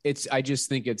know, I just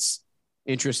think it's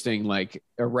interesting, like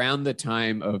around the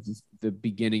time of the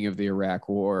beginning of the Iraq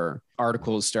War,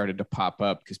 articles started to pop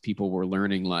up because people were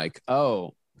learning like,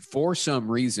 oh, for some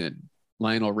reason,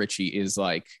 Lionel Richie is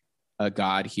like a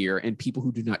god here. And people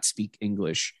who do not speak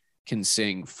English can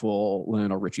sing full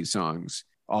Lionel Richie songs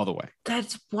all the way.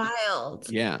 That's wild.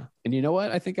 Yeah. And you know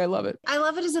what? I think I love it. I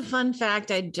love it as a fun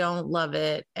fact. I don't love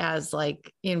it as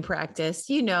like in practice.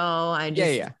 You know, I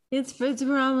just, yeah. It's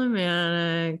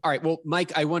problematic. All right. Well,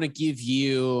 Mike, I want to give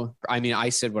you, I mean, I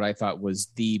said what I thought was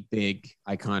the big,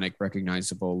 iconic,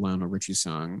 recognizable Lionel Richie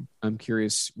song. I'm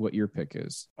curious what your pick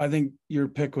is. I think your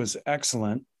pick was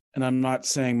excellent. And I'm not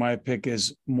saying my pick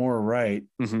is more right,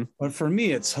 but for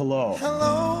me, it's Hello.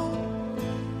 Hello.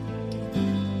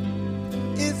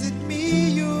 Is it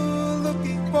me you're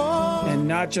looking for? And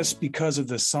not just because of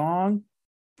the song,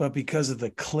 but because of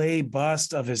the clay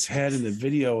bust of his head in the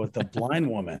video with the blind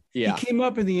woman. Yeah. He came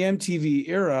up in the MTV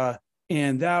era,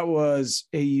 and that was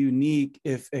a unique,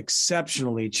 if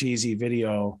exceptionally cheesy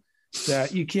video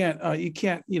that you can't,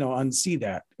 unsee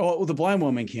that. Oh, well, the blind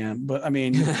woman can, but I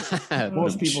mean,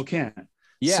 most people can't.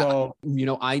 Yeah. So,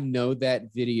 I know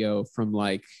that video from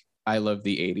like, I love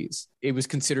the 80s. It was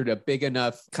considered a big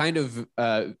enough kind of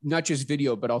not just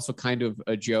video, but also kind of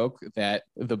a joke that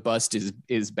the bust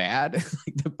is bad.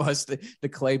 the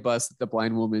clay bust that the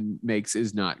blind woman makes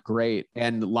is not great.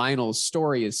 And Lionel's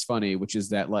story is funny, which is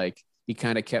that like he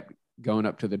kind of kept going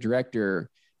up to the director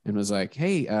and was like,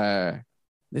 hey,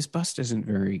 this bust isn't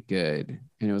very good.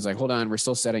 And it was like, hold on, we're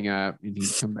still setting up. And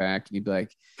he'd come back and he'd be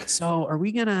like, so are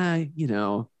we gonna,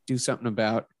 do something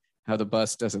about how the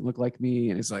bust doesn't look like me?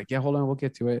 And it's like, yeah, hold on, we'll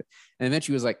get to it. And then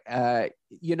she was like, I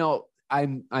feel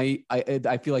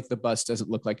like the bust doesn't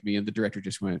look like me. And the director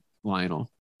just went, Lionel,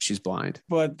 she's blind.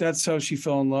 But that's how she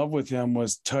fell in love with him,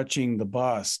 was touching the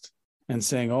bust and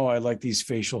saying, oh, I like these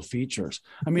facial features.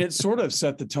 I mean, it sort of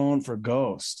set the tone for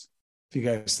Ghost, if you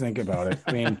guys think about it.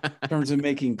 I mean, in terms of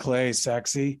making clay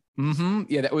sexy. Mm-hmm.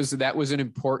 Yeah, that was an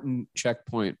important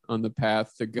checkpoint on the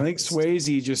path to Ghost. I think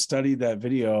Swayze just studied that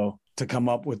video to come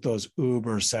up with those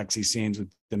uber sexy scenes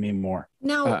with Demi Moore.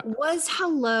 Now, was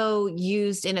Hello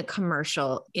used in a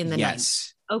commercial in the 90s?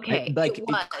 Yes. Okay, Like, it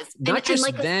was not just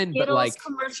like then, a but Skittles like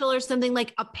commercial or something,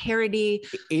 like a parody.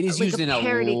 it is like used in a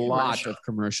parody lot commercial. of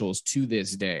commercials to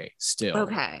this day still.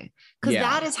 Okay, because Yeah.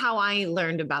 that is how I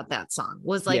learned about that song.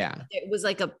 Was like Yeah. it was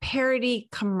like a parody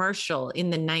commercial in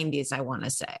the 90s, I want to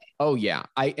say. Oh yeah.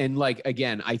 And like,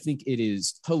 again, I think it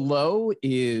is Hello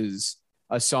is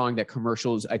a song that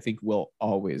commercials I think will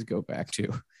always go back to.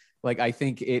 Like, I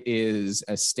think it is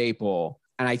a staple.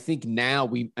 And I think now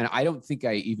and I don't think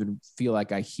I even feel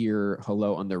like I hear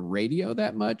Hello on the radio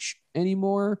that much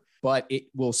anymore, but it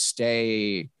will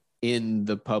stay in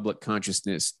the public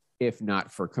consciousness, if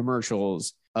not for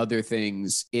commercials, other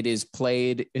things. It is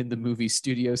played in the movie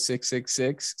Studio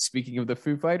 666. Speaking of the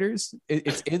Foo Fighters,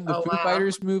 it's in the Foo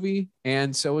Fighters movie,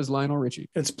 and so is Lionel Richie.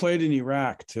 It's played in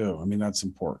Iraq too. I mean, that's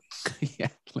important. Yeah,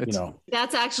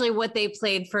 That's actually what they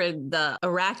played for the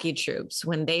Iraqi troops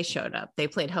when they showed up. They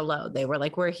played Hello. They were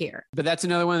like, we're here. But that's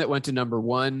another one that went to number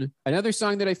one. Another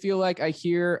song that I feel like I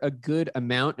hear a good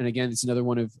amount, and again, it's another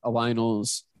one of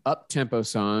Lionel's up-tempo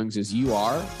songs, is You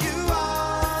Are.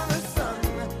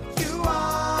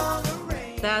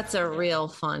 That's a real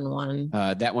fun one.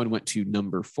 That one went to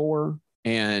number 4.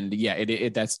 And yeah,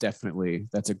 that's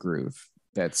a groove.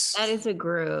 That is a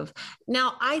groove.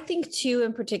 Now, I think too,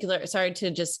 in particular, sorry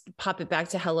to just pop it back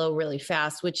to Hello really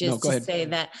fast, which is to say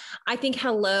that I think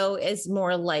Hello is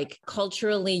more like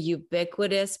culturally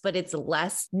ubiquitous, but it's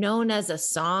less known as a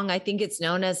song. I think it's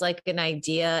known as like an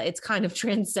idea. It's kind of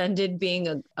transcended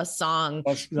being a song.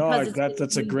 No,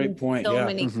 that's a great point. So yeah.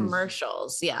 many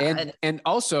commercials. Yeah. And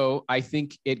also, I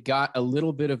think it got a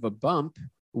little bit of a bump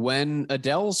when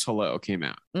Adele's Hello came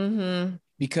out. Mm-hmm.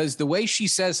 Because the way she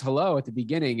says hello at the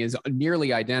beginning is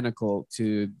nearly identical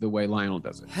to the way Lionel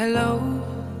does it. Hello.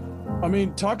 I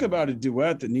mean, talk about a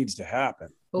duet that needs to happen.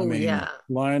 Oh, yeah.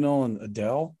 Lionel and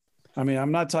Adele. I mean,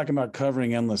 I'm not talking about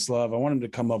covering Endless Love. I want them to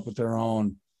come up with their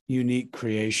own unique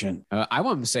creation. I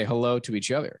want them to say hello to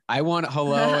each other. I want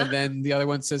hello, and then the other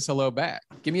one says hello back.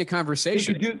 Give me a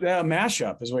conversation. You could do that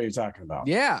mashup is what you're talking about.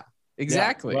 Yeah,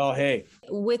 exactly. Yeah. Well, hey.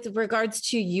 With regards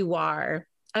to You Are,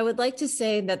 I would like to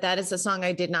say that is a song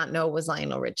I did not know was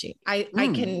Lionel Richie. I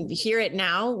can hear it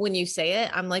now when you say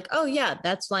it. I'm like, oh yeah,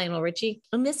 that's Lionel Richie.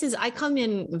 And I come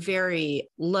in very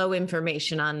low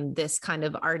information on this kind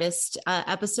of artist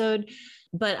episode,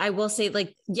 but I will say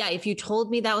like, yeah, if you told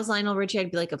me that was Lionel Richie,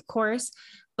 I'd be like, of course.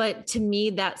 But to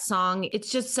me, that song, it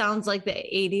just sounds like the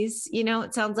 80s,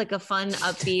 it sounds like a fun,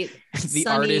 upbeat. The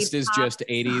artist is just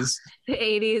 80s. The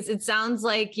 80s. It sounds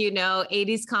like,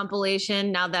 80s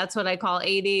compilation. Now that's what I call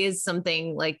 80s.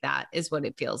 Something like that is what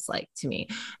it feels like to me.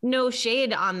 No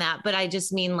shade on that, but I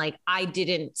just mean like, I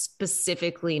didn't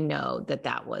specifically know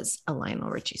that was a Lionel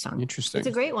Richie song. Interesting. It's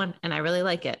a great one. And I really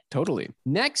like it. Totally.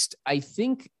 Next, I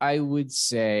think I would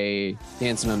say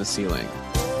Dancing on the Ceiling.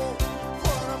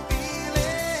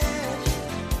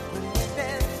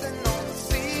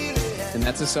 And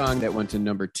that's a song that went to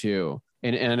number 2.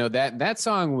 And I know that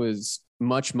song was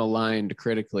much maligned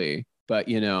critically, but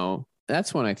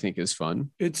that's one I think is fun.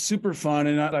 It's super fun.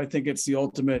 And I think it's the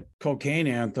ultimate cocaine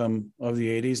anthem of the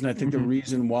 80s. And I think the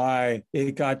reason why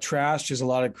it got trashed is a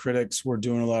lot of critics were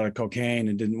doing a lot of cocaine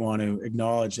and didn't want to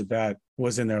acknowledge that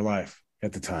was in their life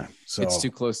at the time. So it's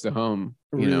too close to home.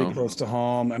 Really close to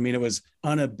home. I mean, it was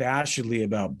unabashedly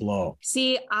about blow.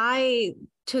 See, I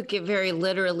took it very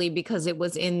literally because it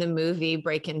was in the movie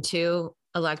Breakin' 2,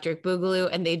 Electric Boogaloo,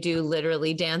 and they do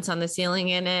literally dance on the ceiling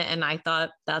in it. And I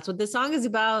thought that's what this song is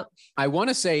about. I want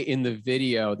to say in the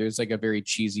video, there's like a very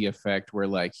cheesy effect where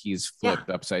like he's flipped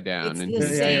upside down and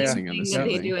he's dancing on the ceiling.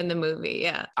 They do in the movie.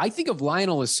 Yeah. I think of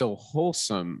Lionel as so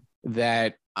wholesome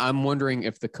that I'm wondering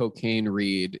if the cocaine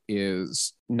read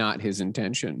is not his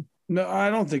intention. No, I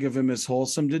don't think of him as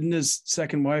wholesome. Didn't his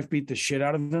second wife beat the shit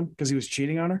out of him because he was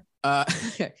cheating on her?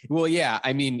 Well, yeah.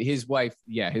 I mean, his wife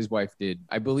did.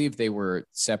 I believe they were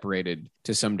separated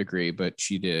to some degree, but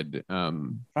she did.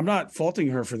 I'm not faulting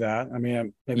her for that. I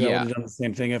mean, maybe I would have done the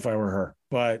same thing if I were her.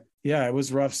 But yeah, it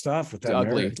was rough stuff with that.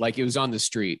 Ugly, marriage. like it was on the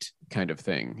street kind of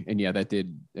thing. And yeah, that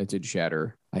did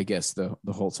shatter, I guess, the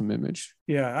wholesome image.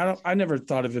 Yeah, I never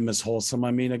thought of him as wholesome.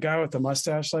 I mean, a guy with a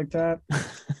mustache like that.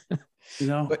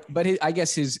 But I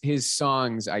guess his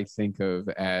songs I think of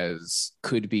as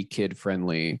could be kid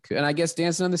friendly, and I guess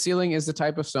Dancing on the Ceiling is the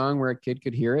type of song where a kid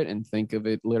could hear it and think of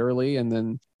it literally, and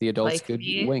then the adults could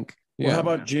wink. Well,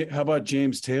 how about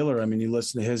James Taylor? I mean, you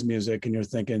listen to his music and you're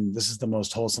thinking this is the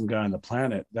most wholesome guy on the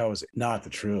planet. That was not the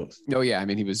truth. Oh yeah, I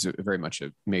mean he was very much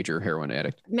a major heroin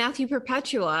addict. Matthew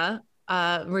Perpetua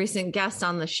recent guest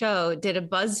on the show, did a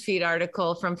BuzzFeed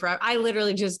article from forever. I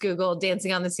literally just Googled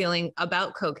Dancing on the Ceiling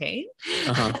about cocaine.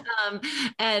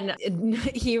 And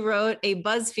he wrote a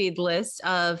BuzzFeed list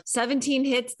of 17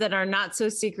 hits that are not so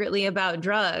secretly about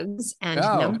drugs. And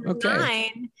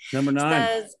number nine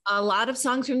says a lot of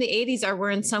songs from the 80s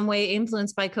were in some way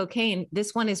influenced by cocaine.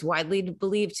 This one is widely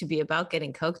believed to be about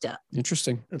getting coked up.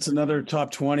 Interesting. It's another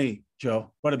top 20,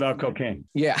 Joe. What about cocaine?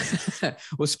 Yeah.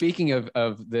 Well, speaking of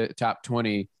the top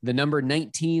 20, the number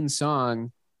 19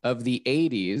 song of the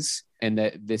 80s, and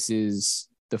that this is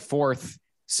the fourth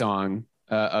song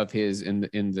of his in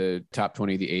the top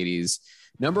 20 of the 80s.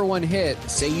 Number one hit,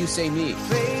 Say You, Say Me.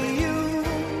 Say you,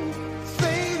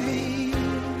 say me.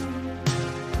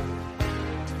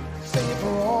 Say it for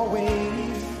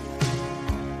always.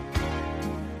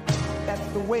 That's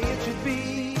the way it should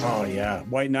be. Oh, yeah.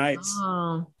 White Nights.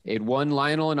 Oh. It won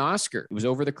Lionel an Oscar. It was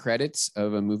over the credits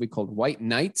of a movie called White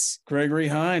Nights. Gregory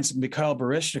Hines, Mikhail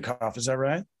Baryshnikov. Is that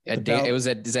right? It was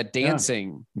a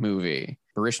dancing movie.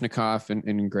 Baryshnikov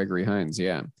and Gregory Hines.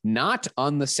 Yeah. Not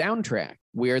on the soundtrack,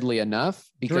 weirdly enough.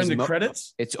 Because during the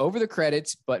credits? It's over the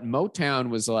credits, but Motown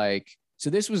was like,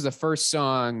 so this was the first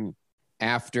song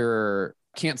after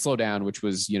Can't Slow Down, which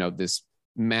was, this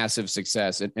massive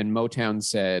success. And Motown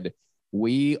said,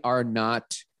 we are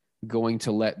not going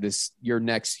to let your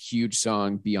next huge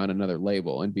song be on another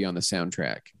label and be on the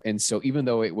soundtrack. And so even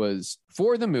though it was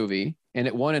for the movie and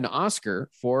it won an Oscar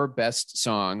for best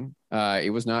song,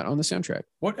 it was not on the soundtrack.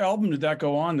 What album did that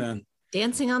go on then?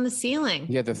 Dancing on the Ceiling.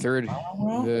 Yeah, the third,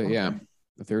 the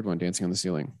third one, Dancing on the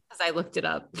Ceiling. Because I looked it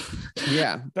up.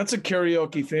 Yeah. That's a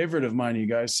karaoke favorite of mine, you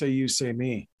guys. Say You, Say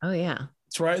Me. Oh, yeah.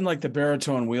 It's right in like the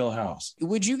baritone wheelhouse.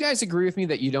 Would you guys agree with me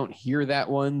that you don't hear that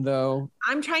one though?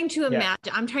 I'm trying to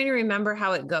imagine. I'm trying to remember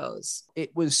how it goes.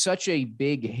 It was such a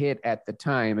big hit at the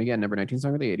time. Again, number 19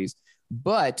 song of the 80s.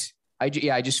 But I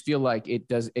just feel like it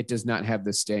does not have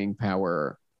the staying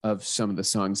power of some of the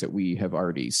songs that we have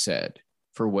already said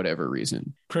for whatever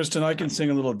reason. Kristen, I can sing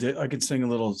a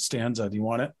little stanza. Do you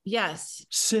want it? Yes.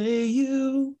 Say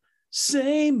you,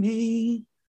 say me,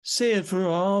 say it for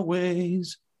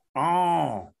always.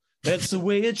 Oh, that's the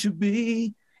way it should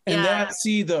be. And that's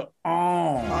a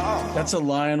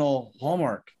Lionel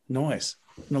Hallmark noise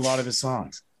in a lot of his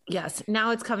songs. Yes.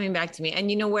 Now it's coming back to me. And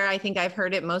you know where I think I've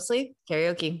heard it mostly?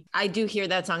 Karaoke. I do hear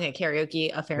that song at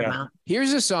karaoke a fair amount.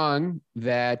 Here's a song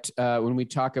that when we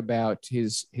talk about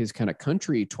his kind of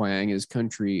country twang, his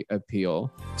country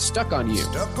appeal, Stuck on You.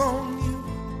 Stuck on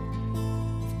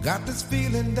you. Got this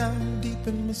feeling down deep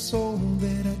in my soul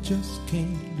that I just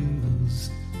can't lose.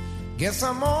 Guess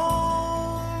I'm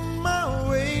on my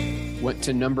way. Went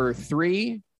to number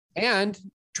 3 and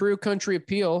true country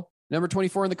appeal, number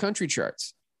 24 in the country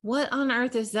charts. What on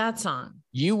earth is that song?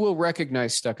 You will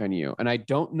recognize Stuck on You. And I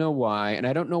don't know why. And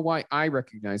I don't know why I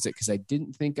recognize it because I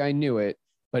didn't think I knew it,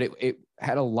 but it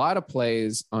had a lot of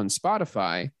plays on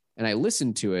Spotify and I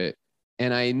listened to it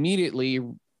and I immediately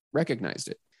recognized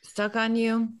it. Stuck on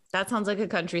You. That sounds like a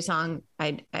country song.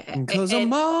 Because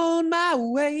I'm on my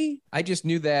way. I just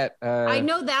knew that. I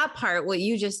know that part, what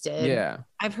you just did. Yeah.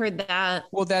 I've heard that.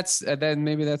 Well, that's then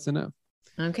maybe that's enough.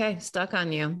 Okay. Stuck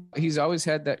on You. He's always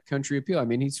had that country appeal. I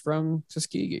mean, he's from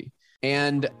Tuskegee.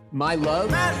 And My Love.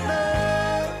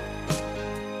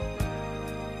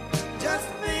 Just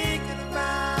thinking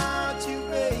about you,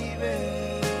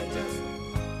 baby, just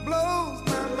blows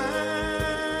my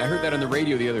mind. I heard that on the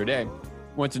radio the other day.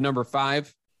 Went to number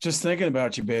 5. Just thinking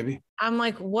about you, baby. I'm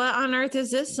like, what on earth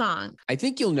is this song? I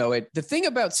think you'll know it. The thing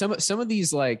about some of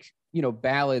these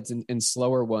ballads and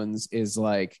slower ones is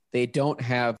like they don't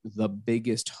have the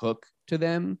biggest hook to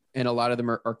them. And a lot of them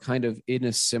are kind of in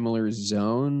a similar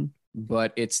zone,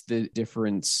 but it's the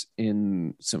difference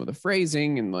in some of the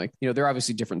phrasing and they're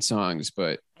obviously different songs,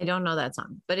 but I don't know that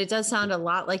song, but it does sound a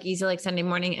lot like Easy Like Sunday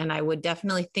Morning. And I would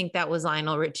definitely think that was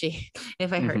Lionel Richie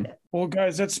if I heard it. Well,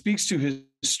 guys, that speaks to his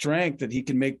strength that he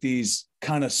can make these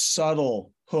kind of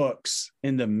subtle hooks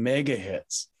into mega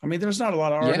hits. I mean, there's not a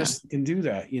lot of artists that can do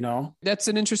that, That's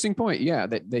an interesting point. Yeah,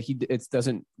 that it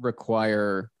doesn't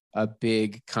require a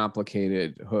big,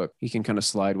 complicated hook. He can kind of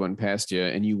slide one past you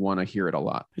and you want to hear it a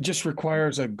lot. It just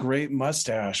requires a great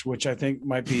mustache, which I think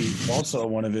might be also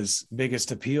one of his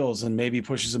biggest appeals and maybe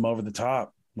pushes him over the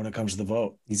top. when it comes to the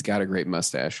vote. He's got a great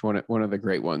mustache, one of the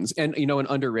great ones, and an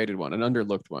underrated one, an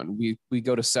underlooked one. We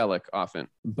go to Selleck often,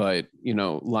 but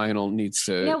Lionel needs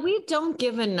to. Yeah, we don't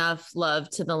give enough love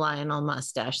to the Lionel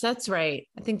mustache. That's right.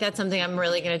 I think that's something I'm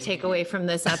really going to take away from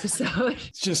this episode.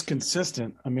 It's just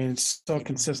consistent. I mean, it's so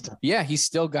consistent. Yeah, he's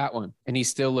still got one, and he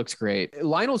still looks great.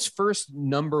 Lionel's first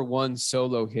number one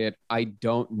solo hit, I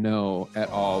don't know at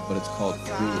all, but it's called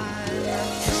Truly.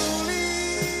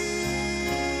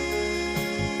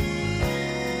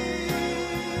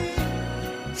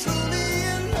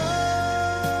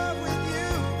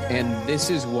 And this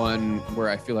is one where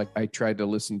I feel like I tried to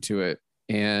listen to it,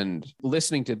 and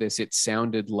listening to this, it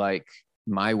sounded like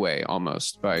My Way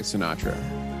almost by Sinatra.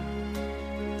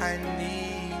 I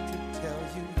need to tell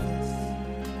you this.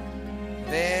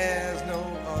 There's no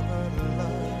other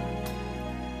love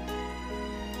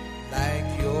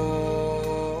like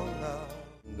your love.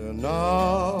 And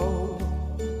now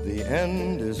the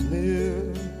end is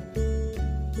near,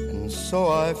 and so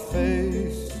I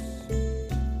face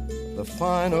the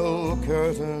final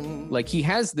curtain. Like, he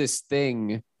has this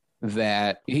thing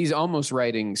that he's almost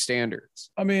writing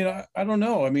standards. I mean, I don't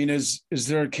know. I mean, is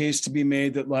there a case to be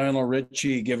made that Lionel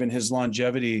Richie, given his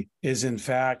longevity, is in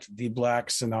fact the Black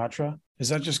Sinatra? Is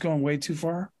that just going way too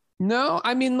far? No,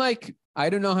 I mean, like, I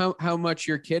don't know how much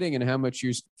you're kidding and how much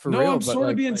you're for real. No, I'm but sort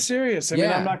of being serious. I mean,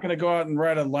 I'm not going to go out and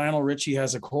write a Lionel Richie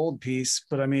has a cold piece,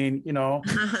 but I mean, I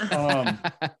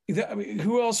mean,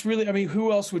 who else really? I mean,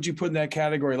 who else would you put in that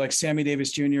category? Like Sammy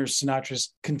Davis Jr. is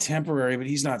Sinatra's contemporary, but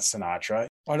he's not Sinatra.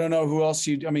 I don't know who else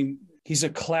I mean, he's a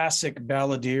classic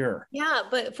balladeer. Yeah,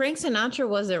 but Frank Sinatra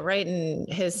wasn't writing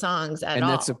his songs at and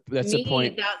all. That's a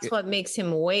point. That's what makes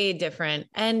him way different.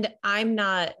 And I'm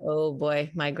not, oh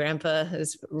boy, my grandpa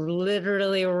is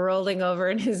literally rolling over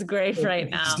in his grave right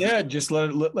now. He's dead. Just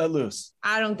let loose.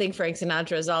 I don't think Frank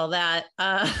Sinatra is all that.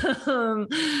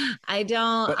 I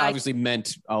don't. But obviously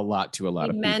meant a lot to a lot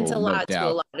of people. Meant a lot to a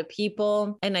lot of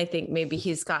people. And I think maybe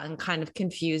he's gotten kind of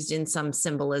confused in some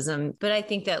symbolism. But I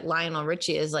think that Lionel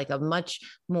Richie is like a much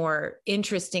more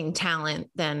interesting talent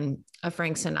than a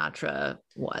Frank Sinatra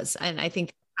was. And I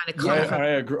think I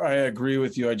agree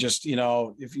with you. I just,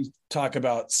 if you talk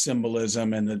about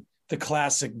symbolism and the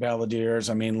classic balladeers,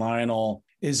 I mean, Lionel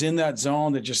is in that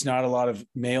zone that just not a lot of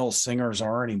male singers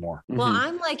are anymore. Well,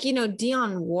 I'm like,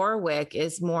 Dionne Warwick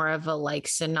is more of a like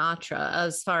Sinatra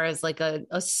as far as like a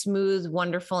smooth,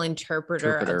 wonderful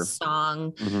interpreter of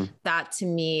song. That to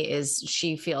me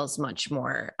she feels much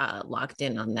more locked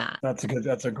in on that.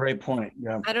 That's a great point.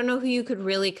 Yeah. I don't know who you could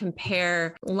really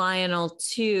compare Lionel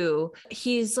to.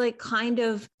 He's like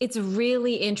it's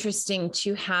really interesting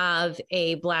to have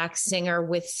a Black singer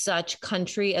with such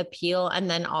country appeal, and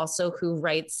then also who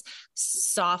writes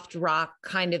soft rock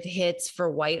kind of hits for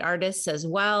white artists as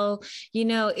well.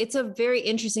 It's a very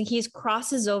interesting, he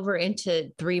crosses over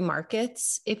into three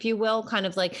markets, if you will, kind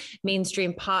of like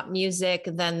mainstream pop music.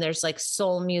 Then there's like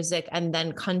soul music and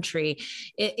then country.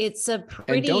 It's a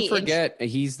pretty, and don't forget,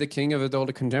 he's the king of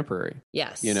adult contemporary.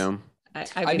 Yes.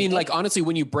 I mean, like, honestly,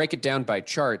 when you break it down by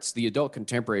charts, the adult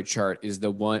contemporary chart is the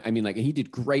one. I mean, like, he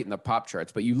did great in the pop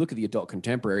charts, but you look at the adult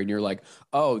contemporary and you're like,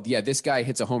 oh yeah, this guy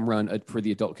hits a home run for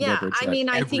the adult contemporary chart. I mean,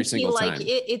 I think he like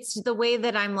it's the way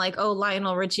that I'm like, oh,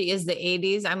 Lionel Richie is the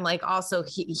 80s. I'm like, also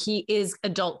he is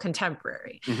adult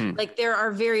contemporary. Like, there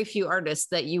are very few artists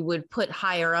that you would put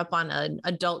higher up on an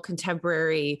adult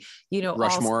contemporary,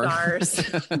 Rushmore. All-stars.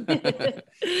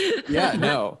 Yeah,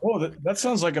 no. Oh, that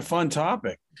sounds like a fun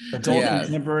topic. Adult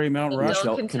contemporary Mount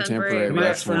Rushmore. Adult contemporary. Maybe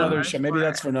that's for another show.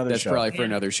 That's probably for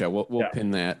another show. We'll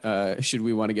pin that. Should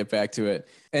we want to get back to it?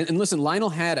 And listen, Lionel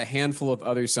had a handful of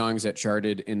other songs that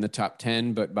charted in the top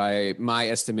 10, but by my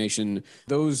estimation,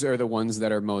 those are the ones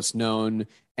that are most known.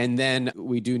 And then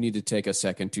we do need to take a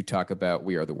second to talk about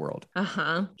We Are the World.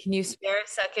 Can you spare a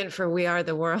second for We Are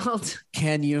the World?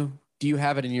 Can you? Do you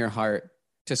have it in your heart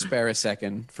to spare a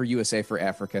second for USA for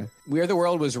Africa? We Are the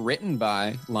World was written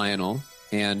by Lionel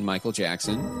and Michael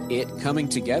Jackson. It coming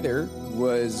together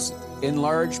was in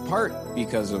large part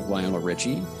because of Lionel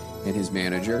Richie and his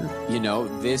manager.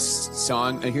 This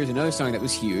song, and here's another song that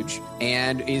was huge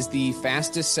and is the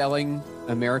fastest selling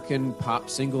American pop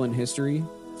single in history.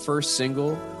 First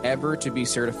single ever to be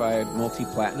certified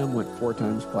multi-platinum, went 4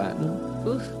 times platinum.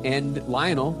 Oof. And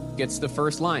Lionel gets the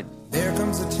first line. There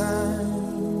comes a time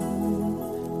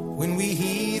when we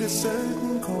heed a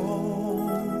certain call,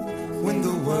 when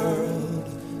the world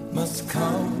must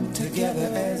come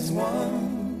together as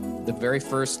one. The very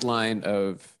first line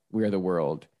of We Are the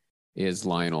World is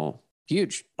Lionel.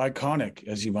 Huge. Iconic,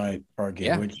 as you might argue.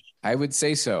 Yeah, I would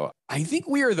say so. I think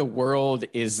We Are the World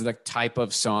is the type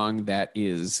of song that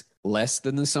is less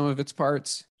than the sum of its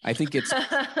parts. I think it's,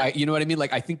 you know what I mean?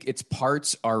 Like, I think its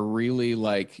parts are really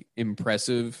like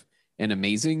impressive and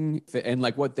amazing. And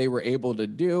like what they were able to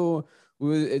do,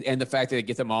 and the fact that they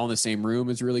get them all in the same room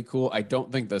is really cool. I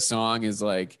don't think the song is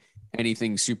like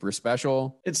anything super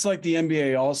special. It's like the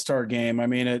NBA All-Star game. I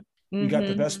mean, you got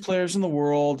the best players in the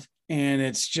world, and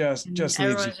it's just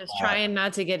everyone's just trying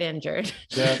not to get injured.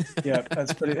 Yeah,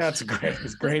 that's a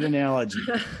great analogy.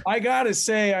 I gotta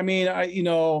say, I mean,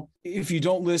 if you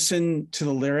don't listen to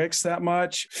the lyrics that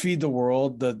much, "Feed the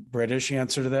World," the British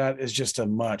answer to that, is just a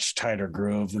much tighter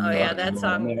groove than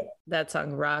that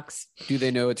song rocks. Do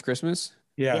they know it's Christmas?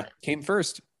 Yeah. Came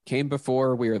first, came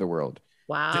before We Are the World.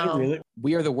 Wow. Did it really?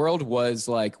 We Are the World was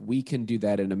like, we can do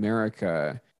that in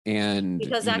America. And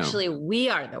because actually we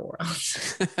are the world.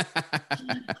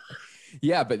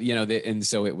 Yeah, but and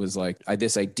so it was like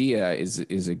this idea is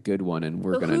a good one, and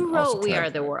we're gonna. Who wrote "We Are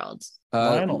the World"?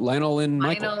 Lionel and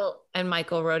Michael. Lionel and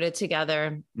Michael wrote it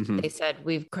together. Mm-hmm. They said,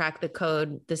 "We've cracked the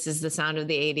code. This is the sound of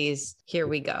the '80s. Here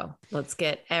we go. Let's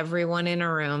get everyone in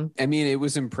a room." I mean, it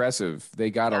was impressive. They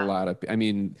got a lot of. I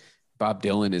mean, Bob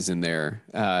Dylan is in there,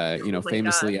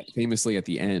 famously at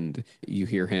the end, you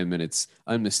hear him and it's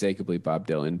unmistakably Bob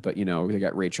Dylan, but they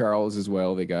got Ray Charles as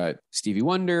well. They got Stevie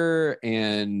Wonder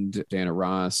and Diana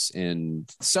Ross and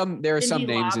there are some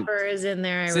names. Cindy Lauper is in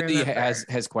there. Cindy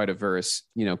has quite a verse.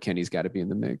 Kenny's got to be in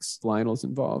the mix. Lionel's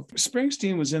involved.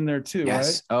 Springsteen was in there too,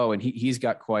 yes. Right? Oh, and he's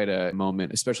got quite a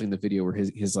moment, especially in the video where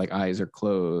his like eyes are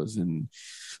closed and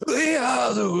we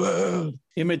are the world.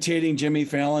 Imitating Jimmy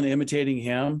Fallon, imitating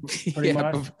him pretty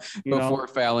much. Before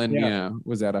Fallon,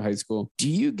 was out of high school. Do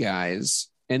you guys,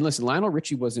 and listen, Lionel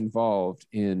Richie was involved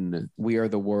in We Are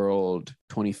the World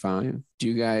 25. Do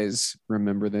you guys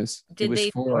remember this? Did they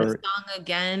do a song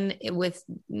again with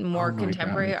more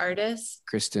contemporary artists?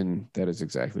 Kristen, that is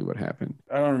exactly what happened.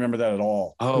 I don't remember that at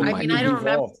all. Oh, I don't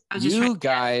remember. You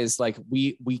guys, like,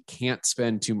 we can't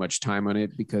spend too much time on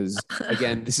it because,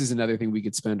 again, this is another thing we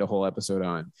could spend a whole episode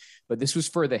on. But this was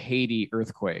for the Haiti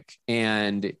earthquake.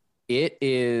 And it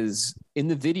is, in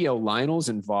the video, Lionel's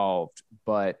involved,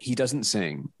 but he doesn't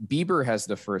sing. Bieber has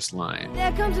the first line.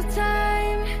 There comes a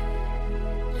time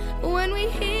when we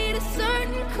hit a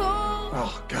certain chord.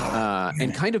 Oh, God.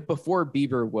 And kind of before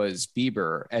Bieber was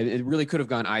Bieber, and it really could have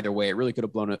gone either way. It really could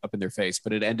have blown it up in their face,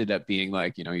 but it ended up being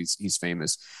like, he's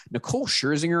famous. Nicole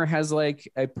Scherzinger has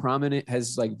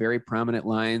very prominent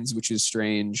lines, which is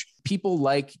strange. People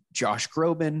like Josh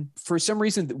Groban. For some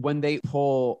reason, when they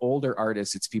pull older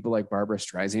artists, it's people like Barbara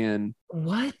Streisand.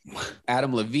 What?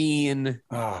 Adam Levine.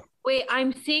 Wait,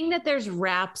 I'm seeing that there's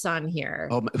raps on here.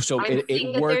 Oh, so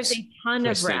it works. There's a ton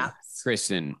of raps.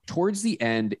 Kristen, towards the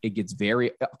end, it gets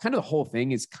very kind of the whole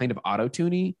thing is kind of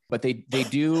auto-tuney, but they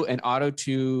do an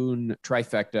auto-tune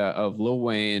trifecta of Lil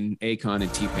Wayne, Akon,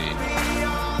 and T-Pain.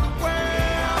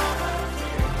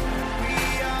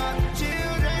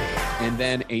 And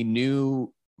then a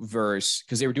new verse,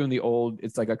 because they were doing the old,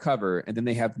 it's like a cover, and then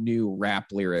they have new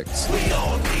rap lyrics. We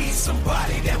all need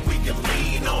somebody that we can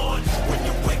lean on. When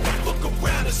you wake up, look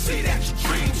around and see that your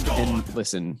dreams gone. And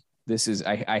listen, this is,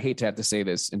 I hate to have to say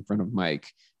this in front of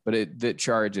Mike, but the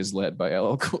charge is led by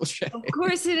LL Cool J. Of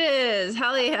course it is.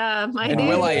 Hell yeah.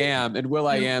 Will.i.am and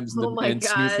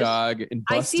Snoop Dogg and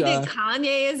Busta. I see that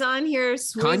Kanye is on here.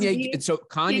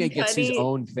 Kanye gets his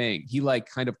own thing. He like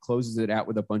kind of closes it out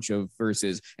with a bunch of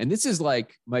verses. And this is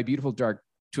like My Beautiful Dark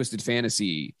Twisted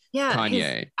Fantasy. Yeah,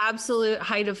 Kanye. His absolute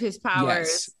height of his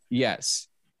powers. Yes.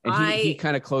 And he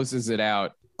kind of closes it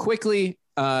out quickly.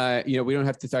 We don't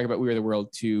have to talk about We Are the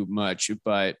World too much,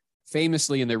 but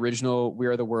famously in the original We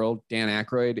Are the World, Dan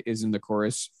Aykroyd is in the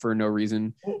chorus for no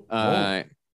reason. And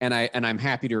I'm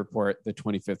happy to report the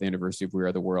 25th anniversary of We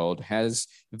Are the World has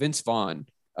Vince Vaughn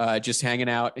just hanging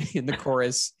out in the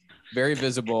chorus, very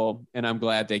visible. And I'm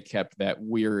glad they kept that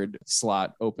weird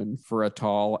slot open for a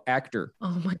tall actor.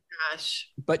 Oh my gosh.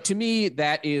 But to me,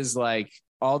 that is like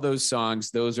all those songs,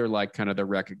 those are like kind of the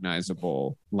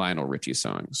recognizable Lionel Richie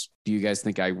songs. Do you guys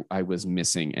think I was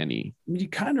missing any? I mean, you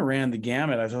kind of ran the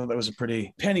gamut. I thought that was a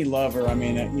pretty Penny Lover. I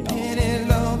mean, Penny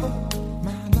Lover,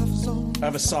 my love song. I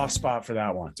have a soft spot for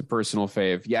that one. It's a personal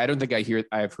fave. Yeah, I don't think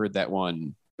I've heard that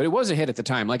one, but it was a hit at the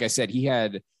time. Like I said, he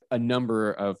had a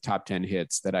number of top 10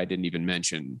 hits that I didn't even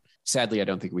mention. Sadly, I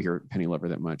don't think we hear Penny Lover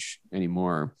that much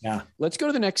anymore. Yeah. Let's go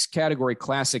to the next category,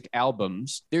 classic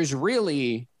albums. There's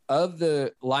really, of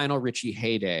the Lionel Richie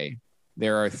heyday,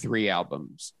 there are 3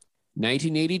 albums.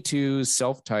 1982's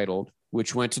Self-Titled,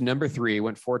 which went to number 3,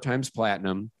 went 4 times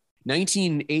platinum.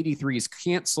 1983's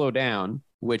Can't Slow Down,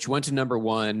 which went to number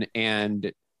 1.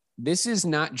 And this is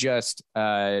not just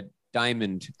a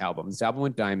Diamond album. This album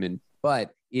went Diamond,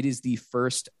 but it is the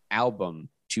first album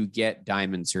to get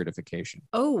diamond certification.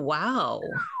 Oh, wow.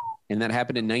 And that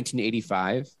happened in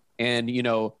 1985. And, you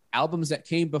know, albums that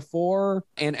came before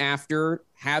and after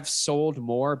have sold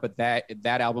more, but that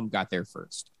album got there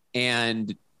first.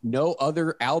 And no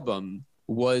other album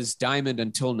was diamond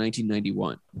until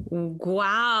 1991.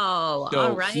 Wow. So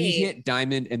all right. he hit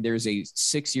diamond, and there's a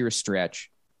 6-year stretch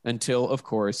until, of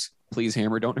course, Please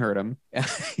Hammer Don't Hurt Him.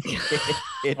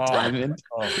 Hit diamond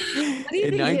What do you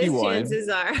in think 91. his chances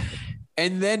are?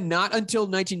 And then not until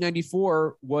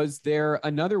 1994 was there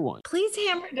another one. Please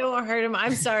Hammer Don't Hurt Him.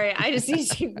 I'm sorry. I just need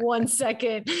to take 1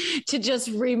 second to just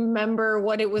remember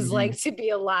what it was like to be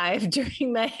alive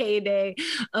during the heyday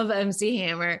of MC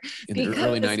Hammer. In the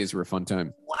early 90s were a fun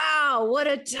time. Wow, what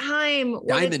a time. Diamond.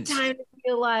 What a time to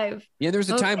be alive. Yeah, there was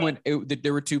a time when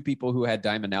there were 2 people who had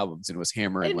diamond albums, and it was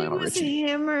Hammer and Lionel it was Richie.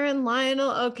 Hammer and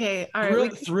Lionel. Okay. All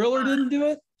right. Thriller didn't do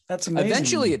it? That's amazing.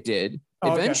 Eventually it did.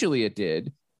 Oh, okay. Eventually it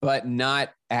did, but not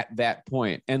at that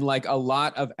point. And like a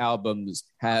lot of albums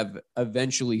have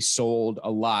eventually sold a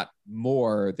lot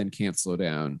more than Can't Slow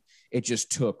Down. It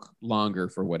just took longer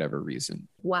for whatever reason.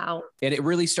 Wow. And it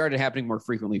really started happening more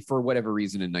frequently for whatever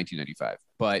reason in 1995.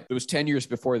 But it was 10 years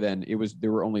before then.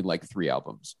 There were only like 3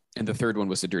 albums. And the third one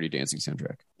was the Dirty Dancing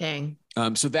soundtrack. Dang.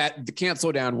 So that the Can't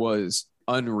Slow Down was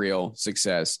unreal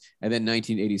success. And then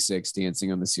 1986,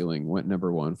 Dancing on the Ceiling went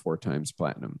 #1 4 times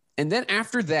platinum. And then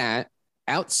after that,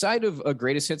 outside of a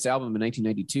greatest hits album in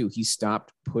 1992, he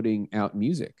stopped putting out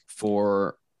music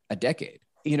for a decade.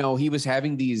 You know, he was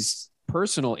having these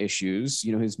personal issues.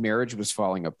 You know, his marriage was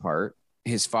falling apart.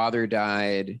 His father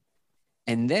died.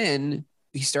 And then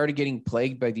he started getting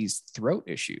plagued by these throat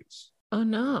issues. Oh,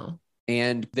 no.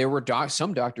 And there were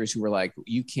some doctors who were like,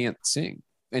 you can't sing.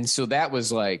 And so that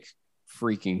was like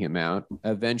freaking him out.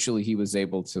 Eventually he was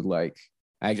able to like,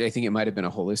 I think it might have been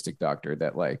a holistic doctor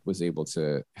that like was able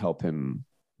to help him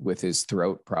with his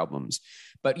throat problems.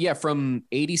 But yeah, from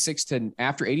 86 to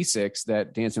after 86,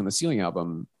 that Dancing on the Ceiling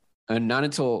album, and not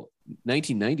until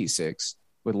 1996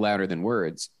 with Louder Than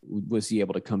Words was he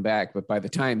able to come back. But by the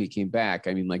time he came back,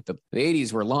 I mean, like the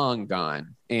 80s were long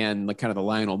gone, and like kind of the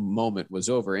Lionel moment was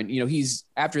over. And, you know,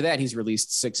 after that, he's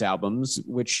released 6 albums,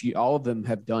 which all of them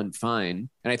have done fine.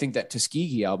 And I think that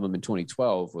Tuskegee album in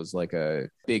 2012 was like a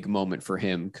big moment for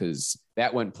him, because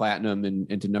that went platinum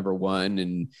and into #1.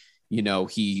 And, you know,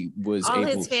 he was all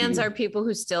able his fans to, are people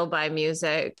who still buy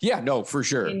music. Yeah, no, for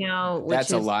sure. You know, which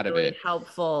that's a lot really of it.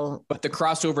 Helpful. But the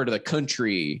crossover to the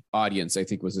country audience, I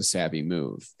think, was a savvy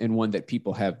move, and one that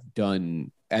people have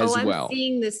done as well. I'm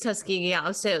seeing this Tuskegee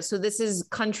also. So this is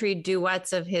country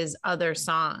duets of his other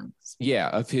songs. Yeah,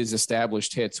 of his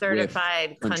established hits.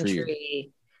 Certified with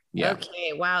country. Yeah.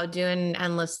 Okay. Wow. Doing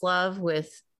Endless Love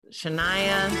with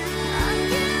Shania.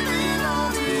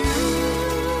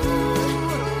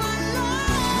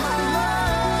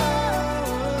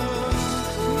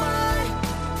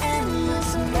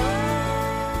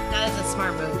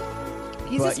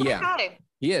 He's a smart guy.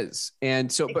 He is.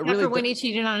 And so, Except but really, for when he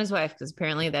cheated on his wife, because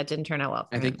apparently that didn't turn out well.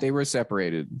 I think they were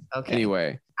separated. Okay.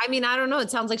 Anyway. I mean, I don't know.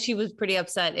 It sounds like she was pretty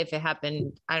upset if it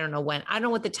happened. I don't know when. I don't know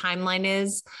what the timeline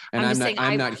is. And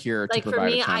I'm not here to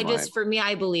provide a timeline. For me,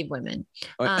 I believe women.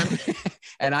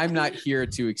 And I'm not here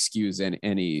to excuse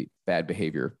any bad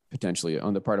behavior potentially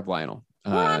on the part of Lionel.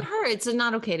 Well, on her, it's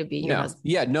not okay to be your husband.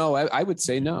 Yeah, no, I would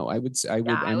say no. I would say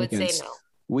no.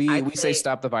 We say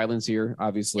stop the violence here,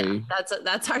 obviously. Yeah,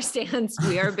 that's our stance.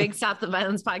 We are a big Stop the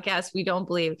Violence podcast. We don't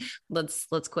believe let's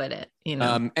quit it, you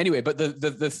know. Anyway, but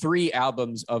the 3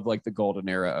 albums of like the golden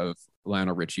era of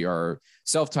Lionel Richie are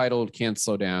self-titled, Can't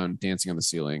Slow Down, Dancing on the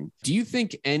Ceiling. Do you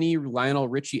think any Lionel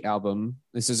Richie album,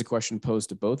 this is a question posed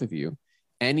to both of you,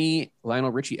 any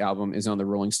Lionel Richie album is on the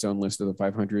Rolling Stone list of the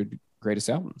 500 greatest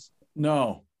albums?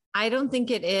 No. I don't think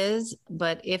it is,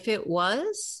 but if it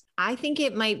was, I think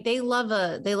it might. They love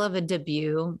a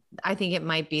debut. I think it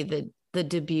might be the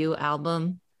debut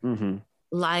album. Mm-hmm.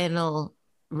 Lionel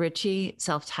Richie,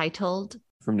 self-titled,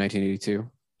 from 1982.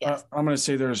 Yes. I'm going to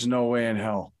say there's no way in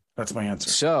hell. That's my answer.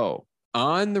 So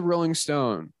on the Rolling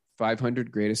Stone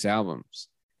 500 greatest albums,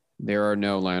 there are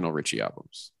no Lionel Richie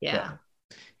albums. Yeah.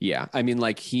 I mean,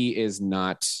 like, he is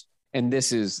not. And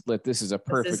this is a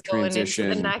perfect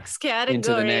transition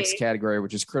into the next category,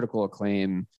 which is critical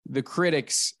acclaim. The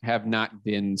critics have not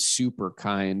been super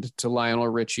kind to Lionel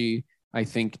Richie. I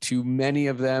think to many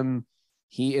of them,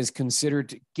 he is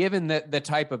considered, given that the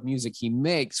type of music he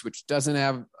makes, which doesn't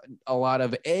have a lot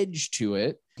of edge to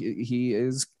it, he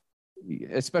is,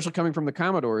 especially coming from the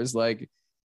Commodores, like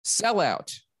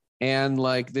sellout. And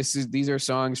like these are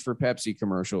songs for Pepsi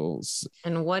commercials.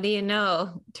 And what do you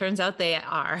know? Turns out they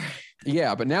are.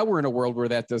 Yeah, but now we're in a world where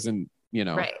that doesn't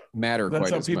Right. matter That's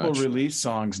quite how as people much. release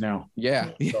songs now.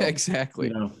 Yeah, So,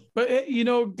 exactly. But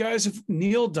guys, if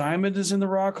Neil Diamond is in the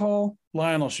Rock Hall,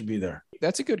 Lionel should be there.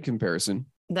 That's a good comparison.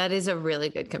 That is a really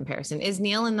good comparison. Is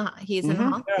Neil in the? He's in the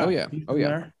hall. Oh yeah. Oh yeah.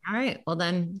 There. All right. Well,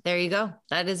 then there you go.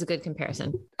 That is a good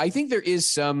comparison. I think there is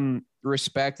some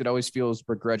respect. It always feels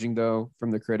begrudging, though,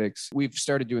 from the critics. We've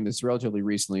started doing this relatively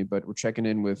recently, but we're checking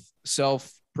in with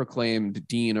self-proclaimed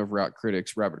dean of rock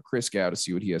critics, Robert Christgau, to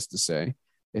see what he has to say,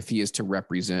 if he is to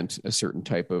represent a certain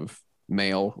type of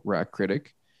male rock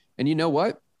critic. And you know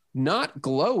what? Not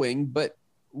glowing, but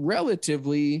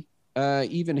relatively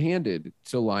even-handed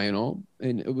to Lionel.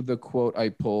 And the quote I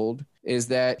pulled is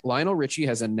that Lionel Richie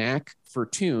has a knack for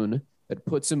tune that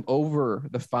puts him over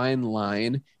the fine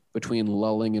line between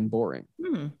lulling and boring.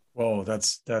 Whoa,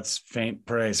 that's faint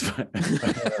praise. But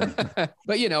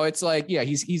it's like, yeah,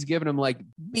 he's giving him like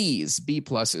B's, B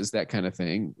pluses, that kind of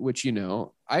thing, which,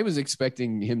 I was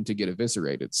expecting him to get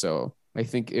eviscerated. So I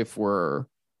think if we're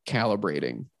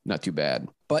calibrating, not too bad.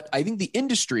 But I think the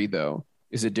industry, though,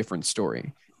 is a different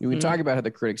story. We talk about how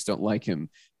the critics don't like him,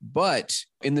 but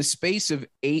in the space of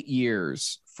 8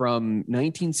 years, from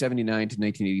 1979 to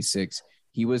 1986,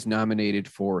 he was nominated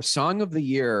for Song of the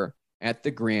Year at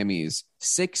the Grammys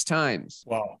 6 times.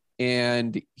 Wow.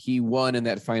 And he won in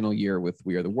that final year with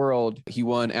We Are the World. He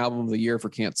won Album of the Year for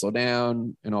Can't Slow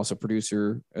Down and also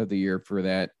Producer of the Year for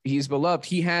that. He's beloved.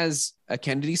 He has a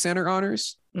Kennedy Center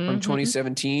honors from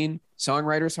 2017,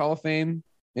 Songwriters Hall of Fame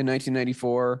in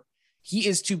 1994. He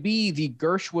is to be the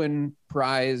Gershwin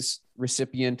Prize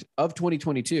recipient of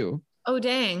 2022. Oh,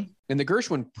 dang. And the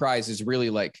Gershwin Prize is really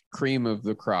like cream of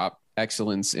the crop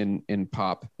excellence in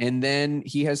pop. And then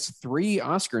he has 3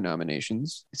 Oscar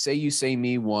nominations. Say You Say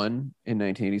Me won in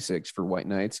 1986 for White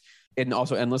Nights. And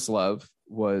also Endless Love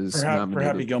was nominated. For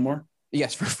Happy Gilmore?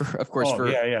 Yes, for of course. For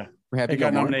Happy It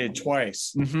got nominated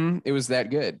twice. It was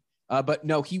that good. But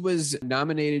no, he was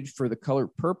nominated for The Color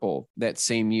Purple that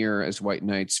same year as White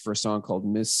Nights for a song called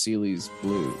Miss Seeley's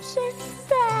Blues.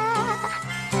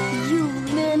 You've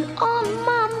been on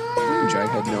my mind. Which I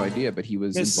had no idea, but he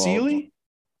was Miss involved. Seeley?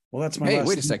 Well, that's my Hey, last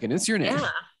wait a name. second. It's your name.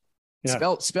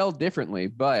 Yeah. Spelled differently,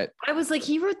 but I was like,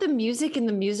 he wrote the music in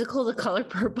the musical The Color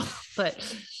Purple,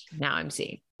 but now I'm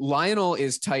seeing. Lionel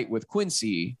is tight with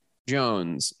Quincy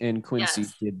Jones, and Quincy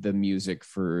did the music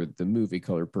for the movie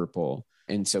Color Purple.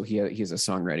 And so he has a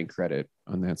songwriting credit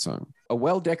on that song. A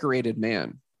well-decorated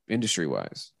man,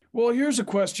 industry-wise. Well, here's a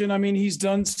question. I mean, he's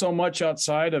done so much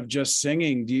outside of just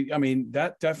singing.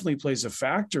 That definitely plays a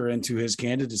factor into his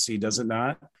candidacy, does it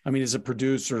not? I mean, as a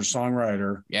producer,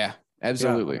 songwriter. Yeah,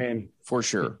 absolutely. Yeah, for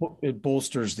sure. It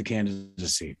bolsters the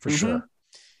candidacy for sure.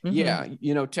 Yeah.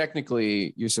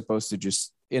 Technically, you're supposed to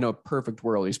just, in a perfect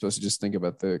world, you're supposed to just think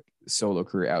about the solo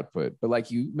career output. But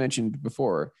like you mentioned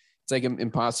before, it's like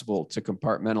impossible to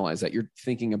compartmentalize that. You're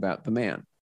thinking about the man.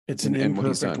 It's an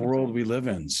imperfect world we live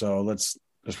in. So let's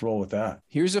roll with that.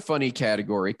 Here's a funny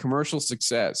category: commercial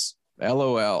success.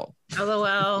 LOL.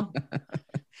 LOL.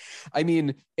 I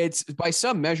mean, it's by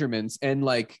some measurements, and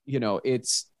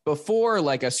it's before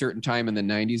like a certain time in the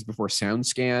 90s, before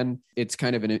SoundScan. It's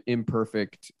kind of an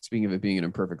imperfect, speaking of it being an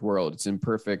imperfect world, it's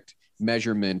imperfect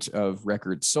measurement of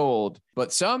records sold.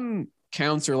 But some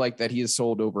counts are like that he has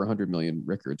sold over 100 million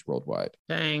records worldwide.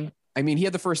 Dang. I mean, he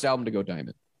had the first album to go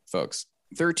diamond, folks.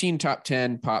 13 top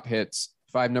 10 pop hits,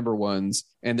 5 number ones,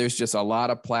 and there's just a lot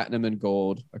of platinum and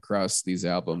gold across these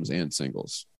albums and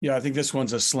singles. Yeah, I think this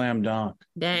one's a slam dunk.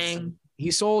 Dang.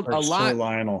 He sold a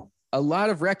lot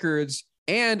of records,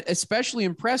 and especially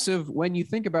impressive when you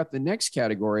think about the next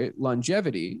category,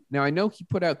 longevity. Now, I know he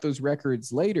put out those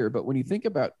records later, but when you think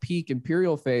about peak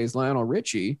Imperial phase Lionel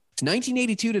Richie, it's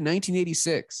 1982 to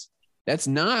 1986. That's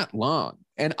not long.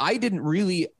 And I didn't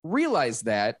really realize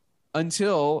that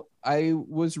until I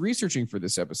was researching for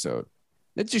this episode.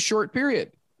 It's a short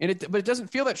period. But it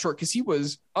doesn't feel that short because he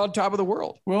was on top of the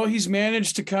world. Well, he's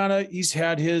managed to he's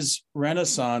had his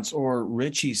renaissance or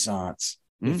Richie-sance,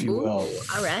 if you will.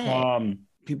 All right.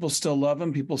 People still love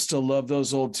him. People still love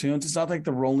those old tunes. It's not like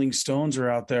the Rolling Stones are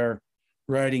out there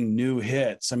writing new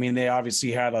hits. I mean, they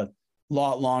obviously had a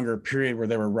lot longer period where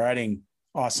they were writing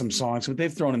awesome songs, but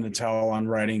they've thrown in the towel on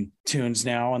writing tunes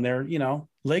now, and they're,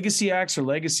 legacy acts are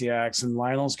legacy acts, and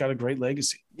Lionel's got a great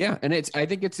legacy. Yeah, and I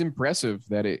think it's impressive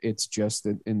that it's just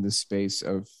in the space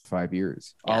of 5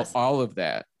 years. Yes. All of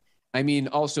that. I mean,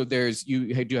 also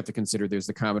you do have to consider there's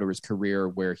the Commodore's career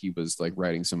where he was like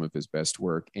writing some of his best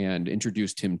work and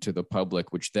introduced him to the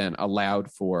public, which then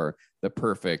allowed for the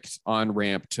perfect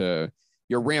on-ramp to,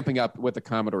 you're ramping up with the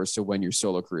Commodore. So when your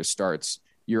solo career starts,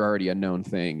 you're already a known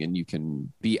thing and you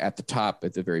can be at the top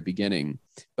at the very beginning.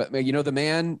 But, the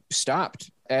man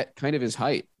stopped at kind of his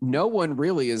height. No one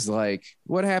really is like,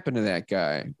 what happened to that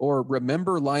guy? Or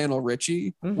remember Lionel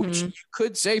Richie, which you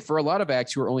could say for a lot of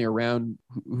acts who are only around,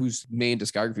 whose main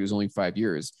discography was only 5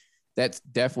 years. That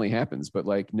definitely happens. But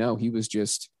like, no, he was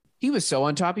so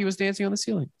on top, he was dancing on the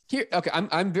ceiling. Here, okay,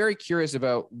 I'm very curious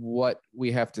about what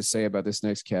we have to say about this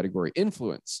next category,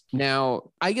 influence.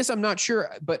 Now, I guess I'm not sure,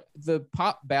 but the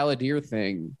pop balladeer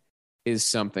thing is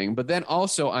something. But then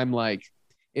also I'm like,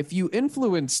 if you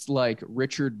influenced like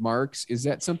Richard Marx, is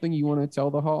that something you want to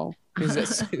tell the Hall? Is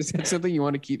that something you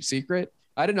want to keep secret?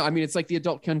 I don't know. I mean, it's like the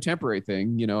adult contemporary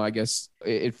thing, you know, I guess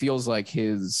it feels like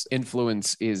his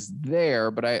influence is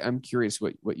there, but I'm curious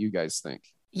what you guys think.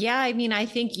 Yeah, I mean, I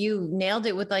think you nailed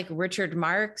it with like Richard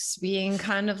Marx being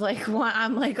kind of like,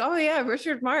 I'm like, oh yeah,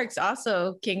 Richard Marx,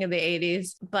 also king of the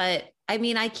 80s. But I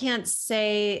mean, I can't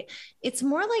say, it's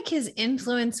more like his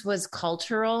influence was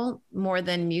cultural more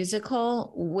than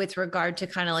musical with regard to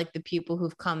kind of like the people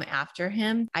who've come after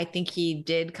him. I think he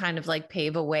did kind of like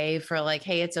pave a way for like,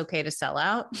 hey, it's okay to sell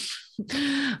out.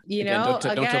 You know, don't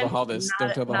tell the Hall this.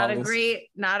 Don't tell the Hall this.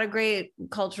 Not a great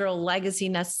cultural legacy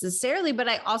necessarily, but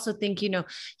I also think, you know,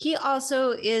 he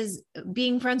also is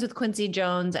being friends with Quincy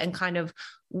Jones and kind of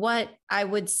what I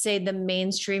would say the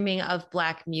mainstreaming of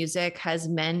Black music has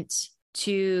meant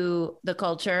to the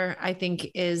culture, I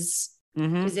think is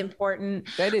important.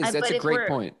 That's a great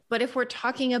point. But if we're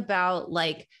talking about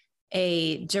like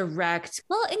a direct,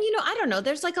 well, and you know, I don't know,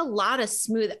 there's like a lot of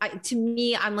smooth, to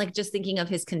me, I'm like just thinking of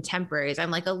his contemporaries.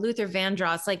 I'm like a Luther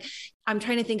Vandross, like I'm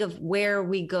trying to think of where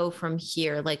we go from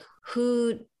here. Like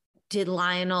who did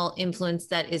Lionel influence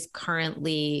that is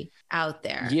currently out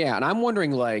there? Yeah. And I'm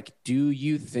wondering, like, do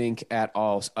you think at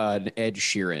all Ed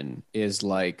Sheeran is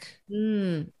like,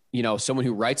 you know, someone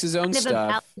who writes his own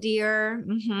stuff,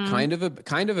 balladeer, kind of a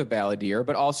balladeer,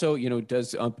 but also, you know,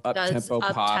 does up tempo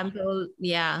pop.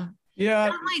 Yeah. Yeah.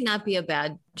 That might not be a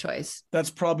bad choice. That's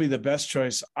probably the best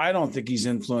choice. I don't think he's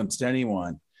influenced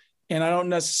anyone. And I don't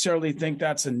necessarily think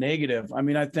that's a negative. I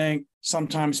mean, I think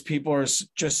sometimes people are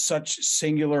just such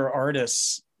singular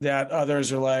artists that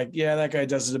others are like, yeah, that guy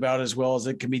does it about as well as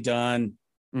it can be done.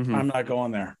 I'm not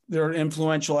going there. There are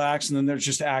influential acts, and then there's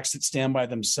just acts that stand by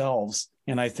themselves.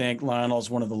 And I think Lionel's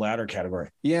one of the latter category.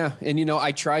 Yeah. And, you know,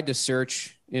 I tried to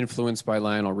search influenced by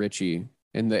Lionel Richie,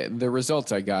 and the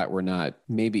results I got were not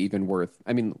maybe even worth.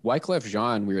 I mean, Wyclef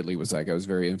Jean weirdly was like, I was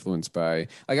very influenced by,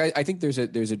 like, I think there's a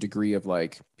degree of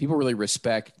like, people really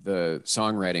respect the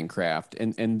songwriting craft.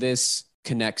 And this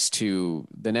connects to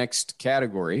the next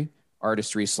category,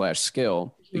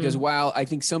 artistry/skill, because while I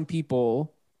think some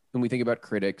people, when we think about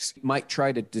critics, might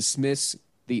try to dismiss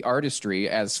the artistry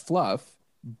as fluff,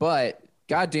 but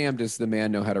goddamn does the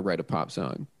man know how to write a pop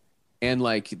song. And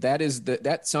like, that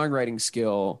songwriting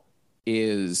skill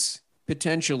is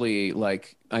potentially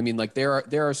like, I mean, like there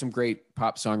are some great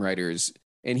pop songwriters,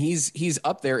 and he's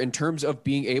up there in terms of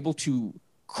being able to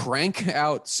crank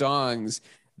out songs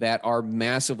that are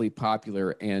massively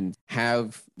popular and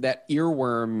have that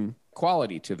earworm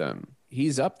quality to them.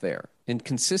 He's up there and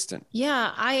consistent.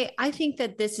 Yeah, I think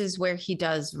that this is where he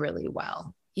does really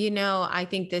well. You know, I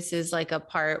think this is like a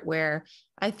part where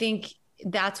I think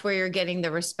that's where you're getting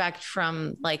the respect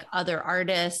from like other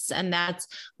artists. And that's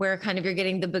where kind of you're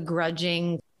getting the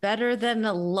begrudging, better than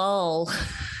a lull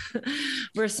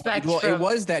respect. Well, it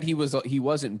was that he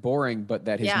wasn't boring, but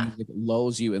that his music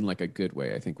lulls you in like a good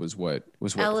way, I think was what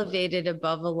elevated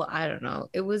above I don't know.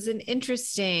 It was an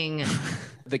interesting.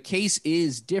 The case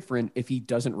is different if he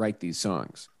doesn't write these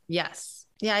songs. Yes.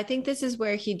 Yeah, I think this is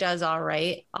where he does all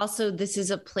right. Also, this is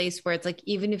a place where it's like,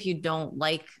 even if you don't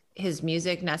like his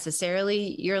music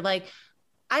necessarily, you're like,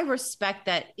 I respect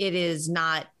that it is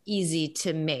not easy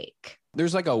to make.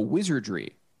 There's like a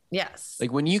wizardry. Yes.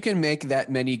 Like when you can make that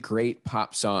many great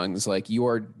pop songs, like you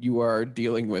are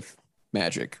dealing with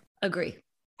magic. Agree.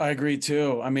 I agree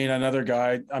too. I mean, another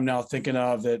guy I'm now thinking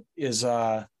of that is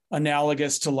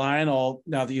analogous to Lionel,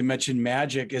 now that you mentioned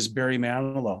magic, is Barry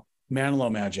Manilow.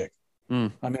 Manilow Magic.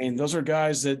 I mean, those are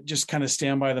guys that just kind of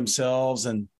stand by themselves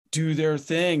and do their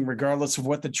thing, regardless of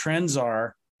what the trends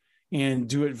are, and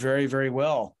do it very, very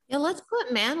well. Yeah, let's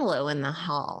put Manilow in the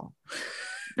Hall.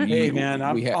 Hey, man,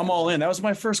 I'm all in. That was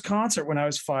my first concert when I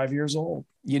was 5 years old.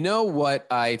 You know what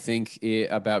I think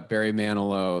about Barry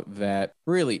Manilow that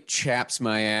really chaps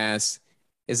my ass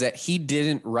is that he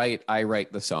didn't write I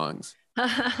Write the Songs.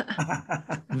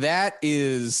 That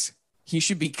is... He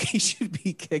should be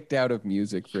kicked out of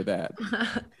music for that.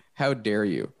 How dare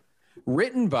you?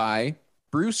 Written by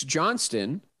Bruce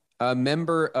Johnston, a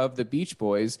member of the Beach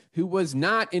Boys, who was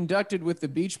not inducted with the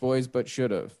Beach Boys, but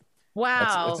should have.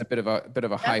 Wow. That's a bit of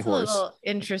a high That's horse. a little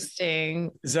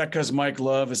interesting. Is that because Mike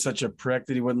Love is such a prick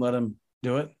that he wouldn't let him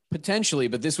do it? Potentially,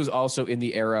 but this was also in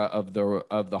the era of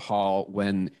the Hall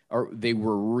when they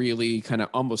were really kind of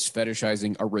almost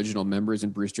fetishizing original members,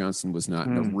 and Bruce Johnson was not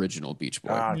an original Beach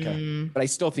Boy. Okay. But I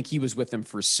still think he was with them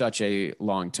for such a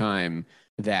long time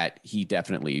that he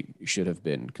definitely should have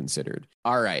been considered.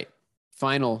 All right,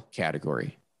 final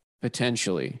category,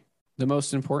 potentially the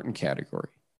most important category,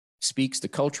 speaks to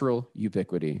cultural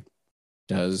ubiquity.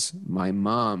 Does my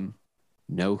mom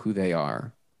know who they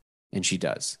are? And she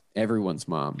does. Everyone's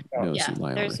mom knows who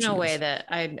Lionel there's Richie no way is. that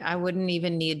I wouldn't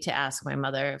even need to ask my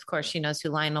mother. Of course, she knows who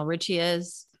Lionel Richie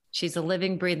is. She's a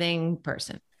living, breathing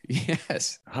person.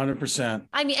 Yes. 100%.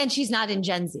 I mean, and she's not in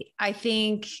Gen Z. I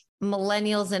think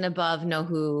millennials and above know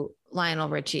who Lionel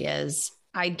Richie is.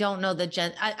 I don't know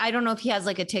I don't know if he has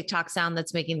like a TikTok sound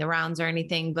that's making the rounds or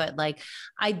anything, but like,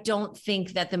 I don't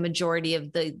think that the majority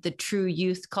of the true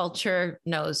youth culture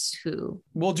knows who.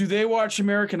 Well, do they watch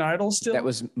American Idol still? That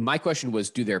was my question was,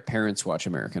 do their parents watch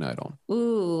American Idol?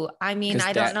 Ooh, I mean,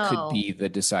 I don't know. That could be the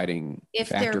deciding if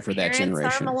factor for that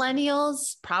generation. Are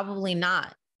millennials? Probably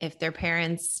not. If their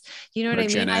parents, you know what I mean?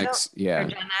 Gen X, yeah. Or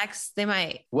Gen X, they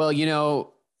might. Well,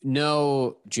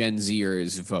 no Gen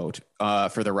Zers vote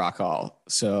for the Rock Hall,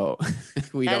 so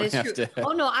we That don't is have true. to.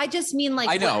 Oh no, I just mean like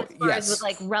I know, as far as yes. with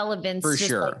like relevance, For just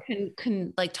sure.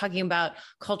 like, like talking about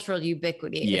cultural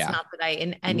ubiquity. Yeah. It's not that I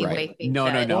in any Right. way think No.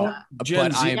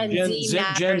 Gen, But Z, I'm-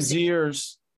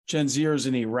 Gen Zers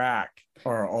in Iraq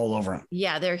are all over him.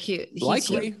 Yeah, they're huge. He's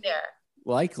Likely. huge there.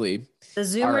 Likely. The All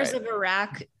Zoomers right. of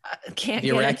Iraq can't The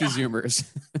get Iraqi enough. Zoomers.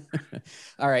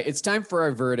 All right, it's time for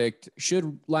our verdict.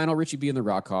 Should Lionel Richie be in the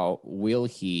Rock Hall? Will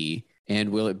he? And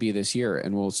will it be this year?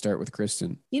 And we'll start with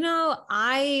Kristen.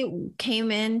 I came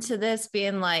into this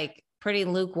being like pretty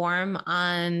lukewarm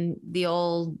on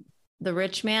the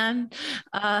rich man.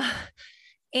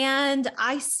 And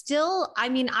I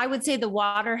would say the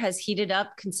water has heated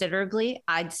up considerably.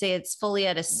 I'd say it's fully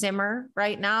at a simmer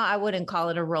right now. I wouldn't call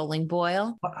it a rolling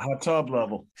boil. Hot tub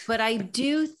level. But I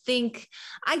do think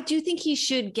he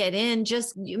should get in.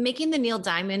 Just making the Neil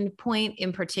Diamond point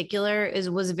in particular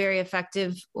was very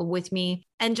effective with me.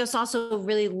 And just also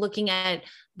really looking at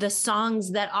the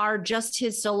songs that are just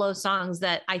his solo songs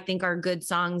that I think are good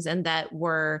songs and that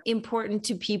were important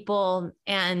to people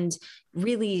and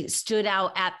really stood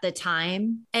out at the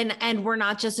time. And we're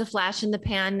not just a flash in the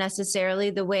pan necessarily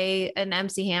the way an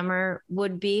MC Hammer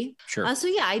would be. Sure. So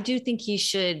yeah, I do think he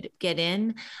should get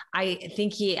in. I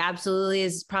think he absolutely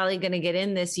is probably going to get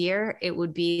in this year. It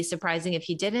would be surprising if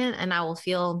he didn't, and I will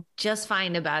feel just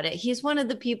fine about it. He's one of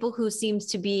the people who seems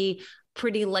to be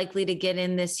pretty likely to get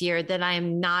in this year that I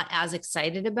am not as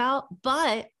excited about,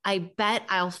 but I bet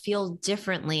I'll feel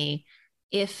differently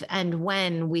if and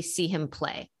when we see him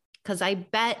play, because I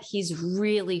bet he's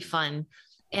really fun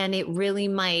and it really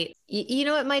might,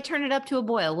 it might turn it up to a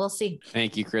boil. We'll see.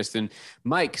 Thank you, Kristen.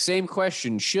 Mike, same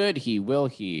question. Should he, will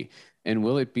he, and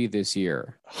will it be this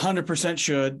year? 100%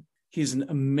 should. He's an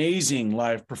amazing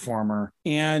live performer.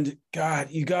 And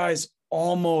God, you guys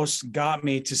almost got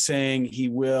me to saying he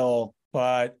will,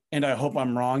 and I hope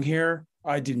I'm wrong here.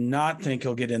 I do not think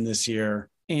he'll get in this year.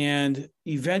 And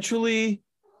eventually,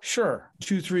 sure,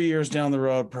 2-3 years down the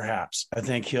road, perhaps, I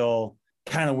think he'll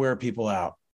kind of wear people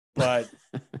out. But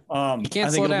You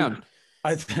can't slow down.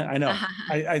 I know.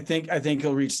 I think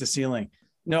he'll reach the ceiling.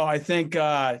 No, I think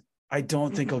I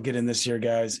don't think he'll get in this year,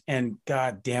 guys. And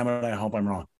God damn it, I hope I'm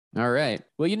wrong. All right.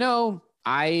 Well,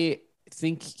 I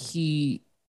think he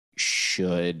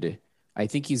should. I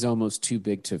think he's almost too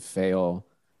big to fail.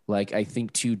 Like, I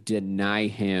think to deny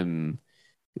him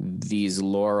these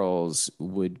laurels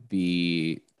would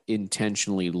be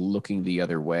intentionally looking the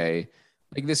other way.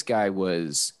 Like, this guy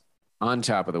was on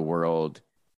top of the world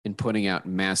and putting out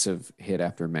massive hit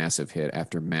after massive hit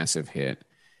after massive hit,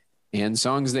 and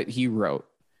songs that he wrote,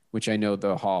 which I know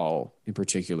the Hall in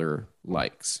particular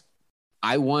likes.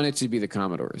 I want it to be the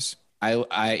Commodores. And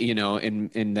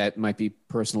that might be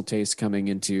personal taste coming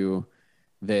into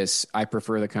this. I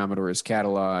prefer the Commodores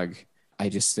catalog. I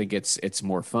just think it's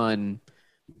more fun.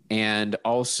 And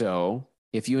also,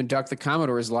 if you induct the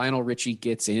Commodores, Lionel Richie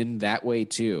gets in that way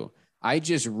too. I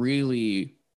just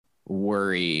really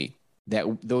worry that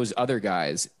those other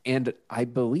guys, and I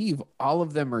believe all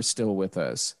of them are still with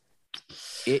us,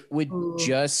 it would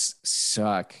just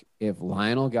suck if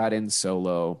Lionel got in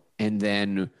solo and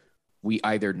then we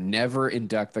either never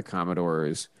induct the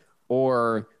Commodores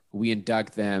or we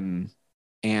induct them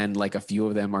and like a few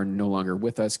of them are no longer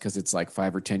with us because it's like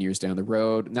 5 or 10 years down the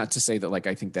road. Not to say that like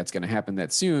I think that's going to happen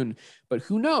that soon, but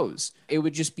who knows? It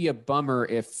would just be a bummer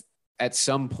if at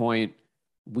some point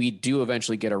we do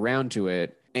eventually get around to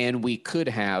it, and we could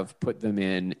have put them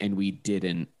in and we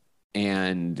didn't.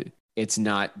 And it's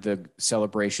not the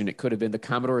celebration it could have been. The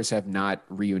Commodores have not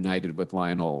reunited with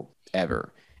Lionel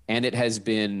ever. And it has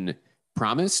been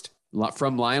promised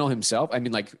from Lionel himself. I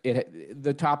mean, like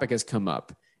the topic has come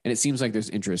up and it seems like there's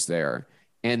interest there.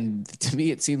 And to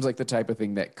me, it seems like the type of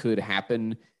thing that could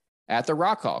happen at the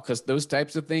Rock Hall, because those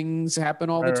types of things happen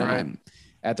all the time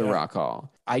at the Rock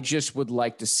Hall. I just would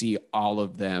like to see all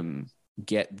of them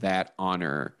get that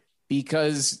honor,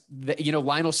 because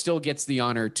Lionel still gets the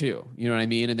honor too. You know what I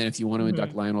mean? And then if you want to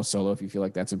induct Lionel solo, if you feel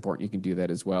like that's important, you can do that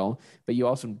as well. But you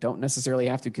also don't necessarily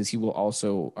have to, because he will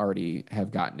also already have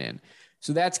gotten in.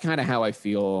 So that's kind of how I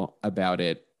feel about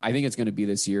it. I think it's going to be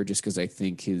this year just because I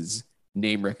think his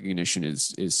name recognition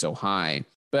is so high.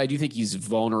 But I do think he's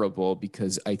vulnerable,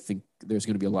 because I think there's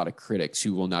going to be a lot of critics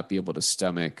who will not be able to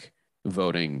stomach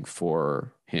voting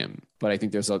for him. But I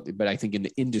think I think in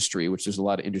the industry, which there's a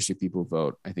lot of industry people who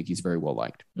vote, I think he's very well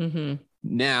liked.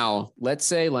 Now, let's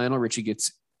say Lionel Richie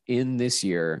gets in this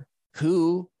year.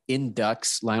 Who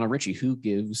inducts Lionel Richie? Who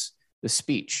gives the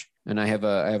speech? And I have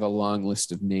a long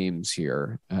list of names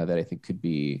here that I think could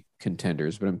be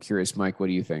contenders. But I'm curious, Mike, what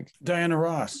do you think? Diana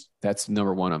Ross. That's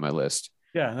number one on my list.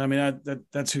 Yeah, I mean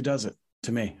that's who does it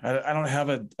to me. I don't have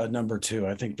a number two.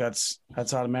 I think that's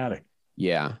automatic.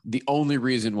 Yeah. The only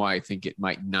reason why I think it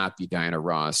might not be Diana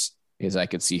Ross is I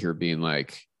could see her being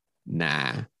like,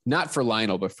 nah, not for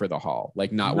Lionel, but for the Hall,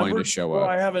 like not wanting to show up.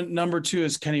 I haven't. Number two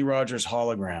is Kenny Rogers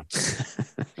hologram.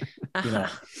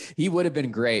 He would have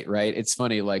been great, right? It's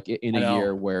funny, like in a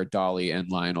year where Dolly and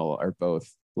Lionel are both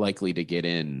likely to get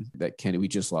in, that Kenny, we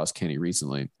just lost Kenny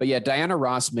recently. But yeah, Diana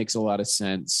Ross makes a lot of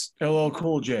sense. LL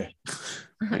Cool J.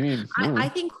 I mean, I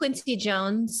think Quincy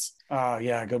Jones.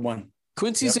 Yeah, good one.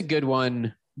 Quincy's a good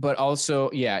one, but also,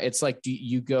 yeah, it's like, do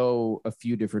you go a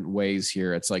few different ways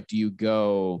here? It's like, do you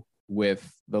go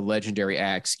with the legendary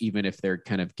acts, even if they're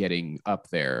kind of getting up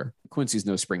there? Quincy's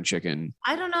no spring chicken.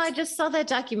 I don't know. I just saw that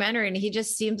documentary and he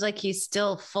just seems like he's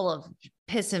still full of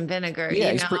piss and vinegar.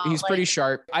 Yeah, he's pretty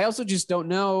sharp. I also just don't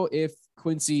know if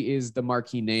Quincy is the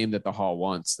marquee name that the Hall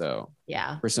wants, though.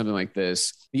 Yeah. For something like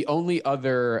this. The only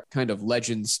other kind of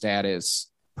legend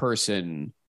status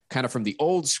person kind of from the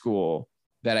old school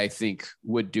that I think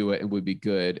would do it and would be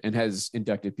good and has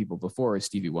inducted people before is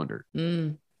Stevie Wonder.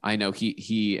 I know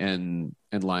he and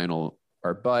Lionel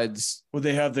are buds. Would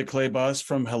they have the clay bust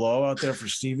from Hello out there for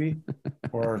Stevie?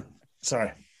 Or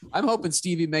sorry. I'm hoping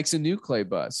Stevie makes a new clay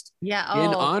bust. Yeah.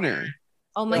 In honor.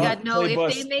 Oh my God. No,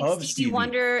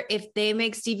 if they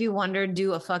make Stevie Wonder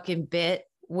do a fucking bit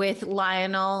with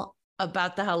Lionel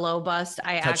about the Hello bust,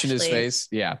 touching his face.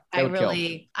 Yeah. I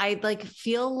like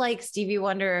feel like Stevie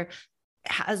Wonder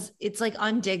it's like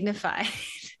undignified.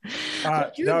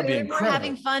 That would be incredible.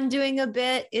 Having fun doing a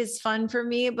bit is fun for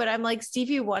me, but I'm like,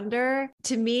 Stevie Wonder,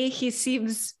 to me, he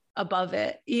seems above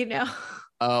it,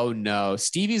 Oh no,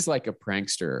 Stevie's like a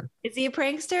prankster. Is he a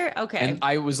prankster? Okay. And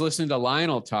I was listening to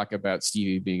Lionel talk about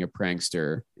Stevie being a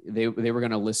prankster. They were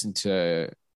going to listen to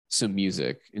some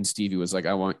music, and Stevie was like,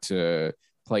 I want to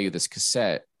play you this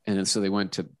cassette. And then so they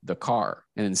went to the car,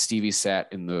 and then Stevie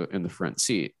sat in the front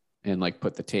seat and like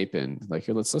put the tape in, like,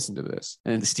 here, let's listen to this.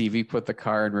 And Stevie put the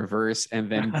car in reverse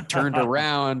and then turned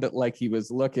around like he was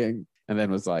looking, and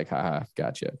then was like, haha,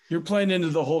 gotcha. You're playing into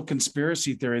the whole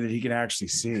conspiracy theory that he can actually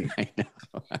see. I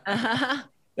know.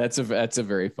 That's a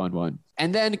very fun one.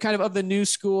 And then kind of the new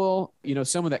school,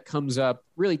 someone that comes up,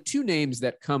 really two names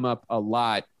that come up a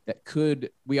lot that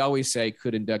we always say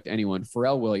could induct anyone.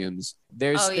 Pharrell Williams.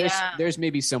 There's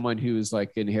maybe someone who's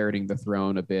like inheriting the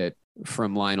throne a bit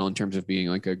from Lionel in terms of being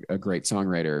like a great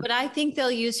songwriter. But I think they'll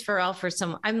use Pharrell for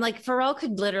I'm like, Pharrell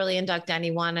could literally induct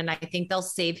anyone. And I think they'll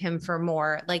save him for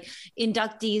more like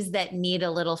inductees that need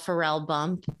a little Pharrell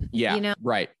bump. Yeah.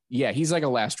 Right. Yeah. He's like a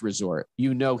last resort.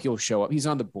 He'll show up. He's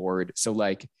on the board. So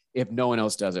like, if no one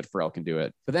else does it, Pharrell can do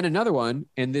it. But then another one,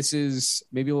 and this is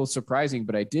maybe a little surprising,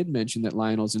 but I did mention that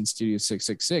Lionel's in Studio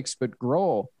 666, but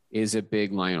Grohl is a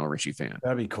big Lionel Richie fan.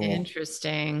 That'd be cool.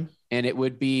 Interesting. And it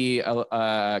would be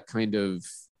a kind of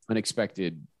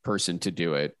unexpected person to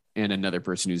do it, and another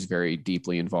person who's very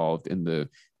deeply involved in the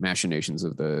machinations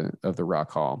of the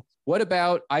Rock Hall. What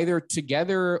about either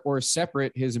together or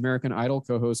separate his American Idol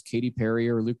co-host Katy Perry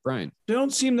or Luke Bryan? They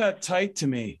don't seem that tight to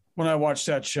me when I watched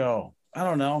that show. I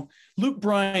don't know. Luke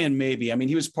Bryan, maybe. I mean,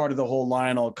 he was part of the whole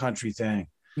Lionel country thing.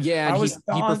 Yeah, and he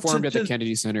on performed to at the just-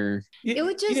 Kennedy Center. It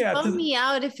would just Yeah, bum me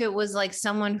out if it was like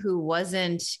someone who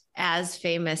wasn't as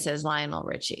famous as Lionel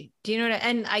Richie. Do you know what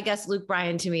and I guess Luke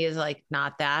Bryan to me is like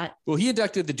not that. Well, he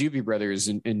inducted the Doobie Brothers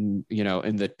in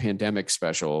the pandemic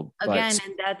special. Again,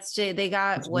 and that's they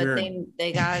got That's what weird.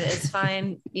 they got. It's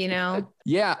fine, you know.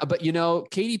 Yeah, but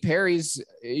Katy Perry's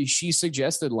she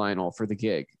suggested Lionel for the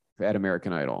gig at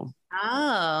American Idol.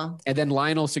 Oh, And then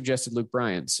Lionel suggested Luke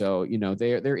Bryan. So,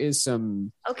 there is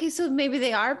some okay. So maybe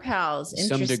they are pals.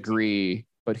 some Interesting. degree,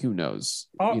 but who knows?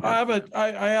 I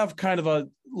have kind of a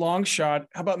long shot.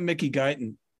 How about Mickey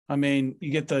Guyton? I mean,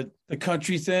 you get the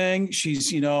country thing.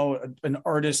 She's, an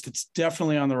artist that's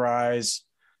definitely on the rise.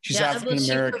 She's African She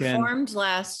American. performed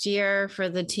last year for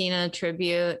the Tina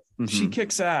tribute. She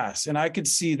kicks ass. And I could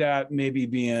see that maybe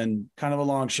being kind of a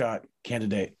long shot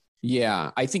candidate. Yeah,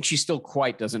 I think she still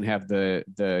quite doesn't have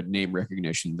the name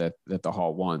recognition that the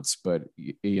Hall wants, but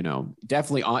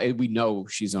definitely we know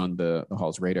she's on the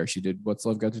Hall's radar. She did What's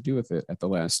Love Got to Do with It at the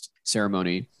last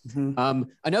ceremony. Mm-hmm.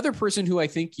 Another person who I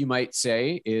think you might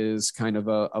say is kind of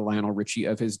a Lionel Richie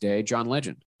of his day, John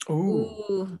Legend.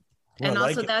 Ooh. And I like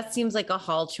also it. that seems like a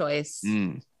Hall choice.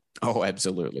 Oh,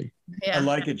 absolutely. Yeah. I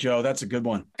like it, Joe. That's a good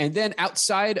one. And then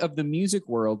outside of the music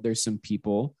world, there's some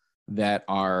people that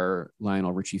are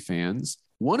Lionel Richie fans.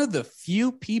 One of the few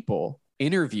people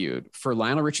interviewed for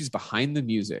Lionel Richie's Behind the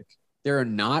Music, there are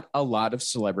not a lot of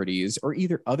celebrities or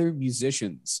either other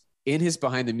musicians in his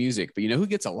Behind the Music. But you know who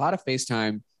gets a lot of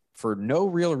FaceTime for no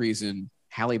real reason?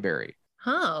 Halle Berry.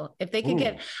 Oh, if they could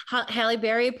get Halle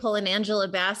Berry pulling Angela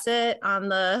Bassett on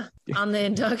the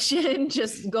induction,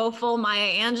 just go full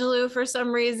Maya Angelou for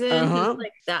some reason. Just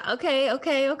like that.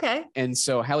 Okay. And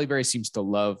so Halle Berry seems to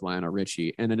love Lionel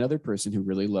Richie. And another person who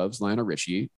really loves Lionel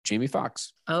Richie, Jamie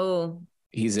Foxx. Oh,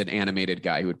 He's an animated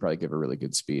guy who would probably give a really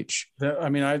good speech. I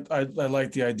mean, I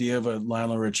like the idea of a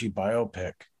Lionel Richie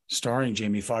biopic starring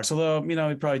Jamie Foxx, although,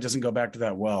 he probably doesn't go back to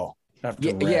that well.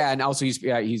 Yeah, and also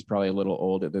he's probably a little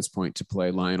old at this point to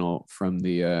play Lionel from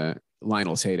the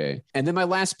Lionel's heyday. And then my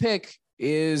last pick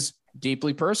is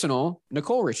deeply personal,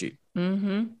 Nicole Richie.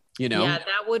 Mm-hmm. Yeah,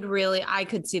 that would really, I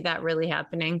could see that really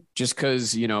happening. Just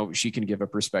because she can give a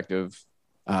perspective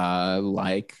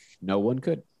like no one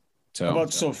could. So how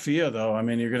about Sophia though? I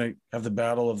mean, you're gonna have the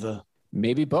battle of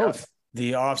maybe both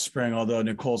the offspring, although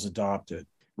Nicole's adopted,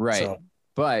 right? So.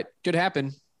 But could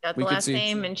happen. Got the last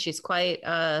name, and she's quite.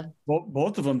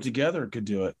 Both of them together could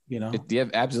do it. Yeah,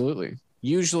 absolutely.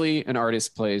 Usually, an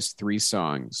artist plays 3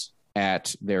 songs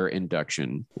at their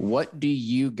induction. What do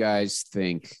you guys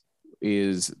think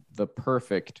is the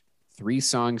perfect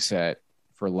 3-song set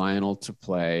for Lionel to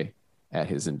play at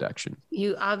his induction?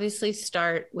 You obviously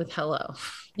start with "Hello."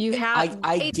 You have.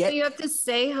 So you have to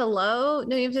say hello.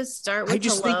 No, you have to start with. I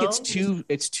just hello. think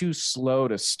it's too slow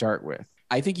to start with.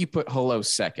 I think you put "Hello"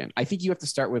 second. I think you have to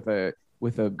start with a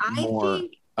more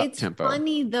up tempo. It's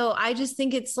funny though. I just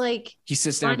think it's like he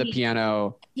sits down at the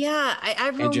piano. Yeah,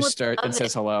 and just starts and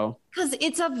says hello because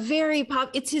it's a very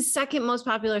It's his second most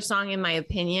popular song in my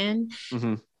opinion,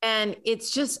 and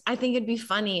it's just I think it'd be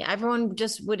funny. Everyone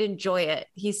just would enjoy it.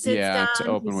 He sits down.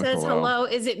 He says hello.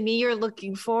 Is it me you're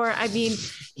looking for? I mean,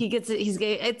 he gets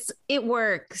it. It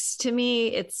works to me.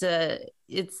 It's a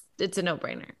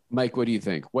no-brainer. Mike, what do you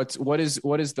think? What is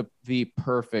the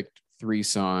perfect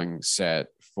 3-song set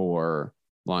for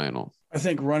Lionel? I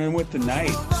think "Running with the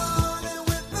Night"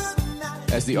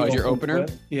 as your opener.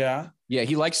 Yeah,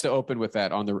 he likes to open with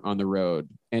that on the road,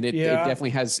 and it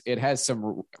definitely has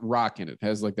some rock in it. It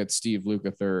has like that Steve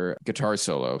Lukather guitar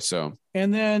solo. So,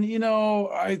 and then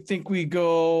I think we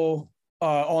go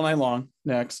 "All Night Long"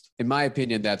 next. In my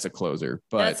opinion, that's a closer.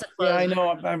 But yeah, I know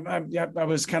I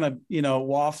was kind of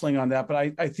waffling on that, but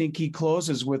I think he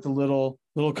closes with a little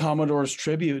Commodores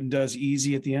tribute and does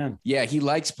 "Easy" at the end. Yeah, he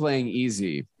likes playing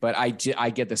 "Easy," but I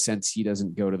get the sense he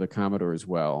doesn't go to the Commodores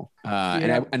well.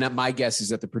 And my guess is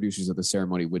that the producers of the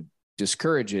ceremony would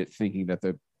discourage it, thinking that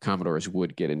the Commodores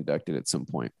would get inducted at some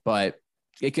point. But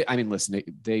listen,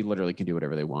 they literally can do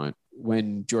whatever they want.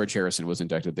 When George Harrison was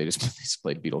inducted, they just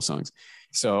played Beatles songs.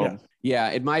 So yeah,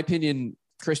 in my opinion,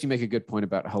 Chris, you make a good point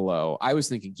about "Hello." I was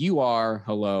thinking "You Are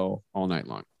Hello" all night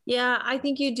long. Yeah, I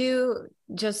think you do.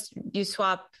 You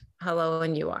swap "Hello"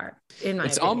 and "You Are."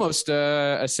 It's almost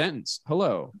a sentence.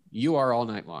 "Hello, you are all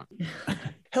night long."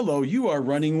 "Hello, you are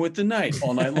running with the night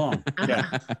all night long."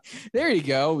 Yeah, there you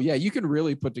go. Yeah, you can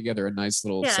really put together a nice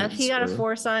little. Yeah, if he got a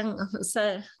 4-song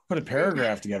set, put a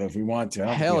paragraph together if we want to.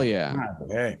 Hell yeah.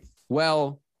 Hey.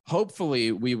 Well,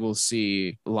 hopefully we will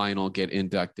see Lionel get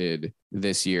inducted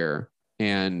this year,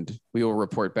 and we will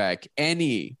report back.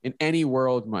 In any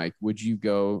world, Mike, would you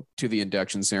go to the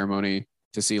induction ceremony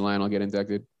to see Lionel get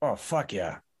inducted? Oh, fuck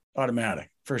yeah. Automatic,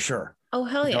 for sure. Oh,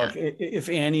 hell yeah. If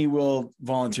Annie will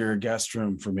volunteer a guest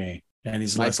room for me. And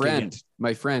he's my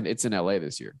friend, it's in LA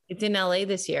this year. It's in LA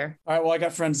this year. All right. Well, I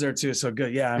got friends there too. So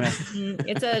good. Yeah. I mean,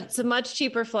 it's a much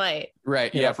cheaper flight.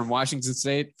 Right. Yeah. From Washington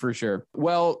State for sure.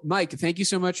 Well, Mike, thank you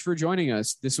so much for joining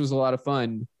us. This was a lot of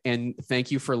fun. And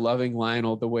thank you for loving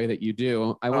Lionel the way that you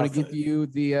do. I want to give you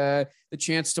the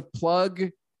chance to plug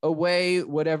away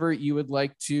whatever you would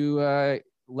like to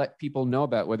let people know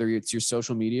about, whether it's your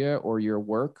social media or your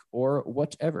work or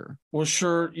whatever. Well,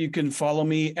 sure. You can follow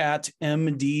me at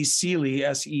MD Seely,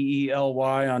 Seely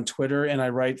on Twitter. And I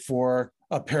write for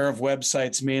a pair of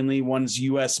websites, mainly one's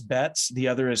US Bets. The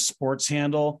other is Sports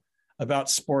Handle, about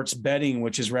sports betting,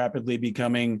 which is rapidly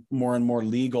becoming more and more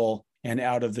legal and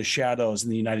out of the shadows in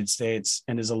the United States,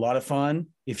 and is a lot of fun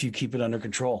if you keep it under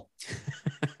control.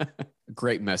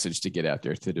 Great message to get out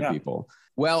there to the people.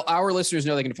 Well, our listeners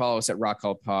know they can follow us at Rock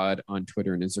Hall Pod on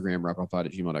Twitter and Instagram.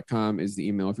 rockhallpod@gmail.com is the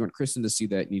email. If you want Kristen to see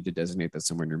that, you need to designate that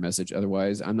somewhere in your message.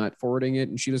 Otherwise, I'm not forwarding it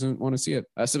and she doesn't want to see it.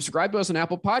 Subscribe to us on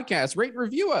Apple Podcasts. Rate and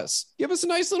review us. Give us a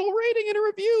nice little rating and a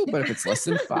review. But if it's less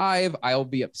than 5, I'll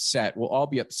be upset. We'll all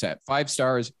be upset. 5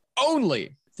 stars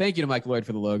only. Thank you to Mike Lloyd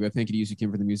for the logo. Thank you to Yuzu Kim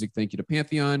for the music. Thank you to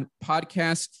Pantheon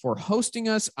Podcast for hosting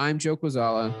us. I'm Joe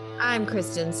Quazala. I'm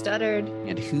Kristen Studdard.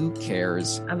 And who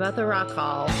cares about the Rock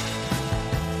Hall?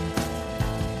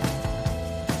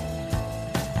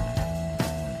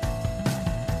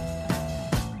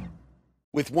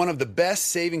 With one of the best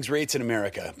savings rates in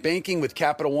America, banking with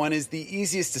Capital One is the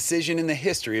easiest decision in the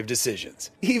history of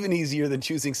decisions. Even easier than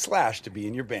choosing Slash to be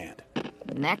in your band.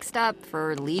 Next up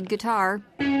for lead guitar.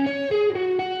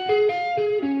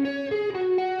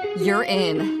 You're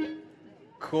in.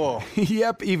 Cool.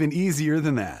 Yep, even easier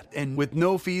than that. And with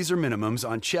no fees or minimums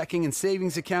on checking and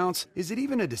savings accounts, is it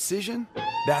even a decision?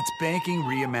 That's banking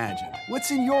reimagined. What's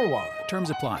in your wallet?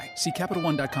 Terms apply. See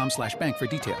CapitalOne.com/bank for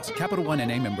details. Capital One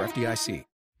NA, member FDIC.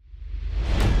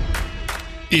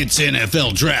 It's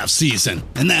NFL draft season,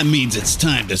 and that means it's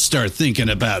time to start thinking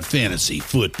about fantasy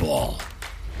football.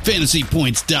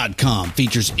 FantasyPoints.com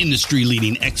features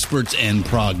industry-leading experts and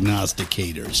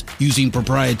prognosticators using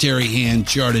proprietary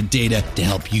hand-charted data to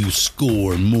help you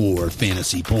score more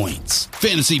fantasy points.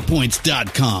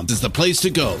 FantasyPoints.com is the place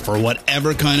to go for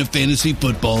whatever kind of fantasy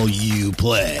football you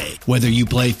play. Whether you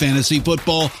play fantasy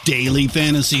football, daily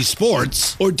fantasy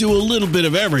sports, or do a little bit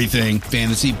of everything,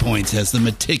 Fantasy Points has the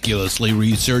meticulously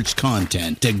researched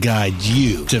content to guide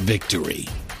you to victory.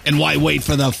 And why wait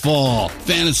for the fall?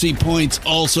 Fantasy Points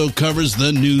also covers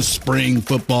the new spring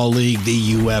football league,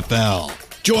 the UFL.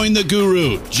 Join the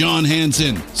guru, John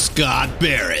Hansen, Scott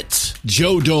Barrett,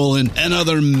 Joe Dolan, and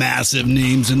other massive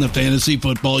names in the fantasy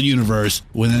football universe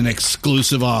with an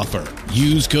exclusive offer.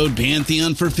 Use code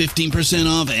Pantheon for 15%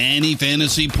 off any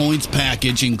Fantasy Points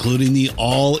package, including the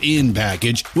all-in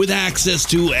package, with access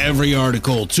to every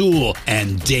article, tool,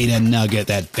 and data nugget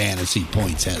that Fantasy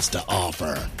Points has to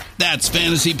offer. That's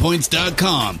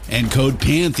FantasyPoints.com and code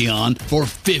Pantheon for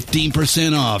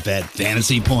 15% off at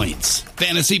Fantasy Points.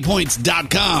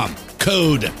 FantasyPoints.com,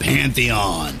 code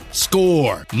Pantheon.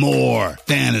 Score more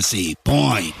fantasy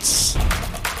points.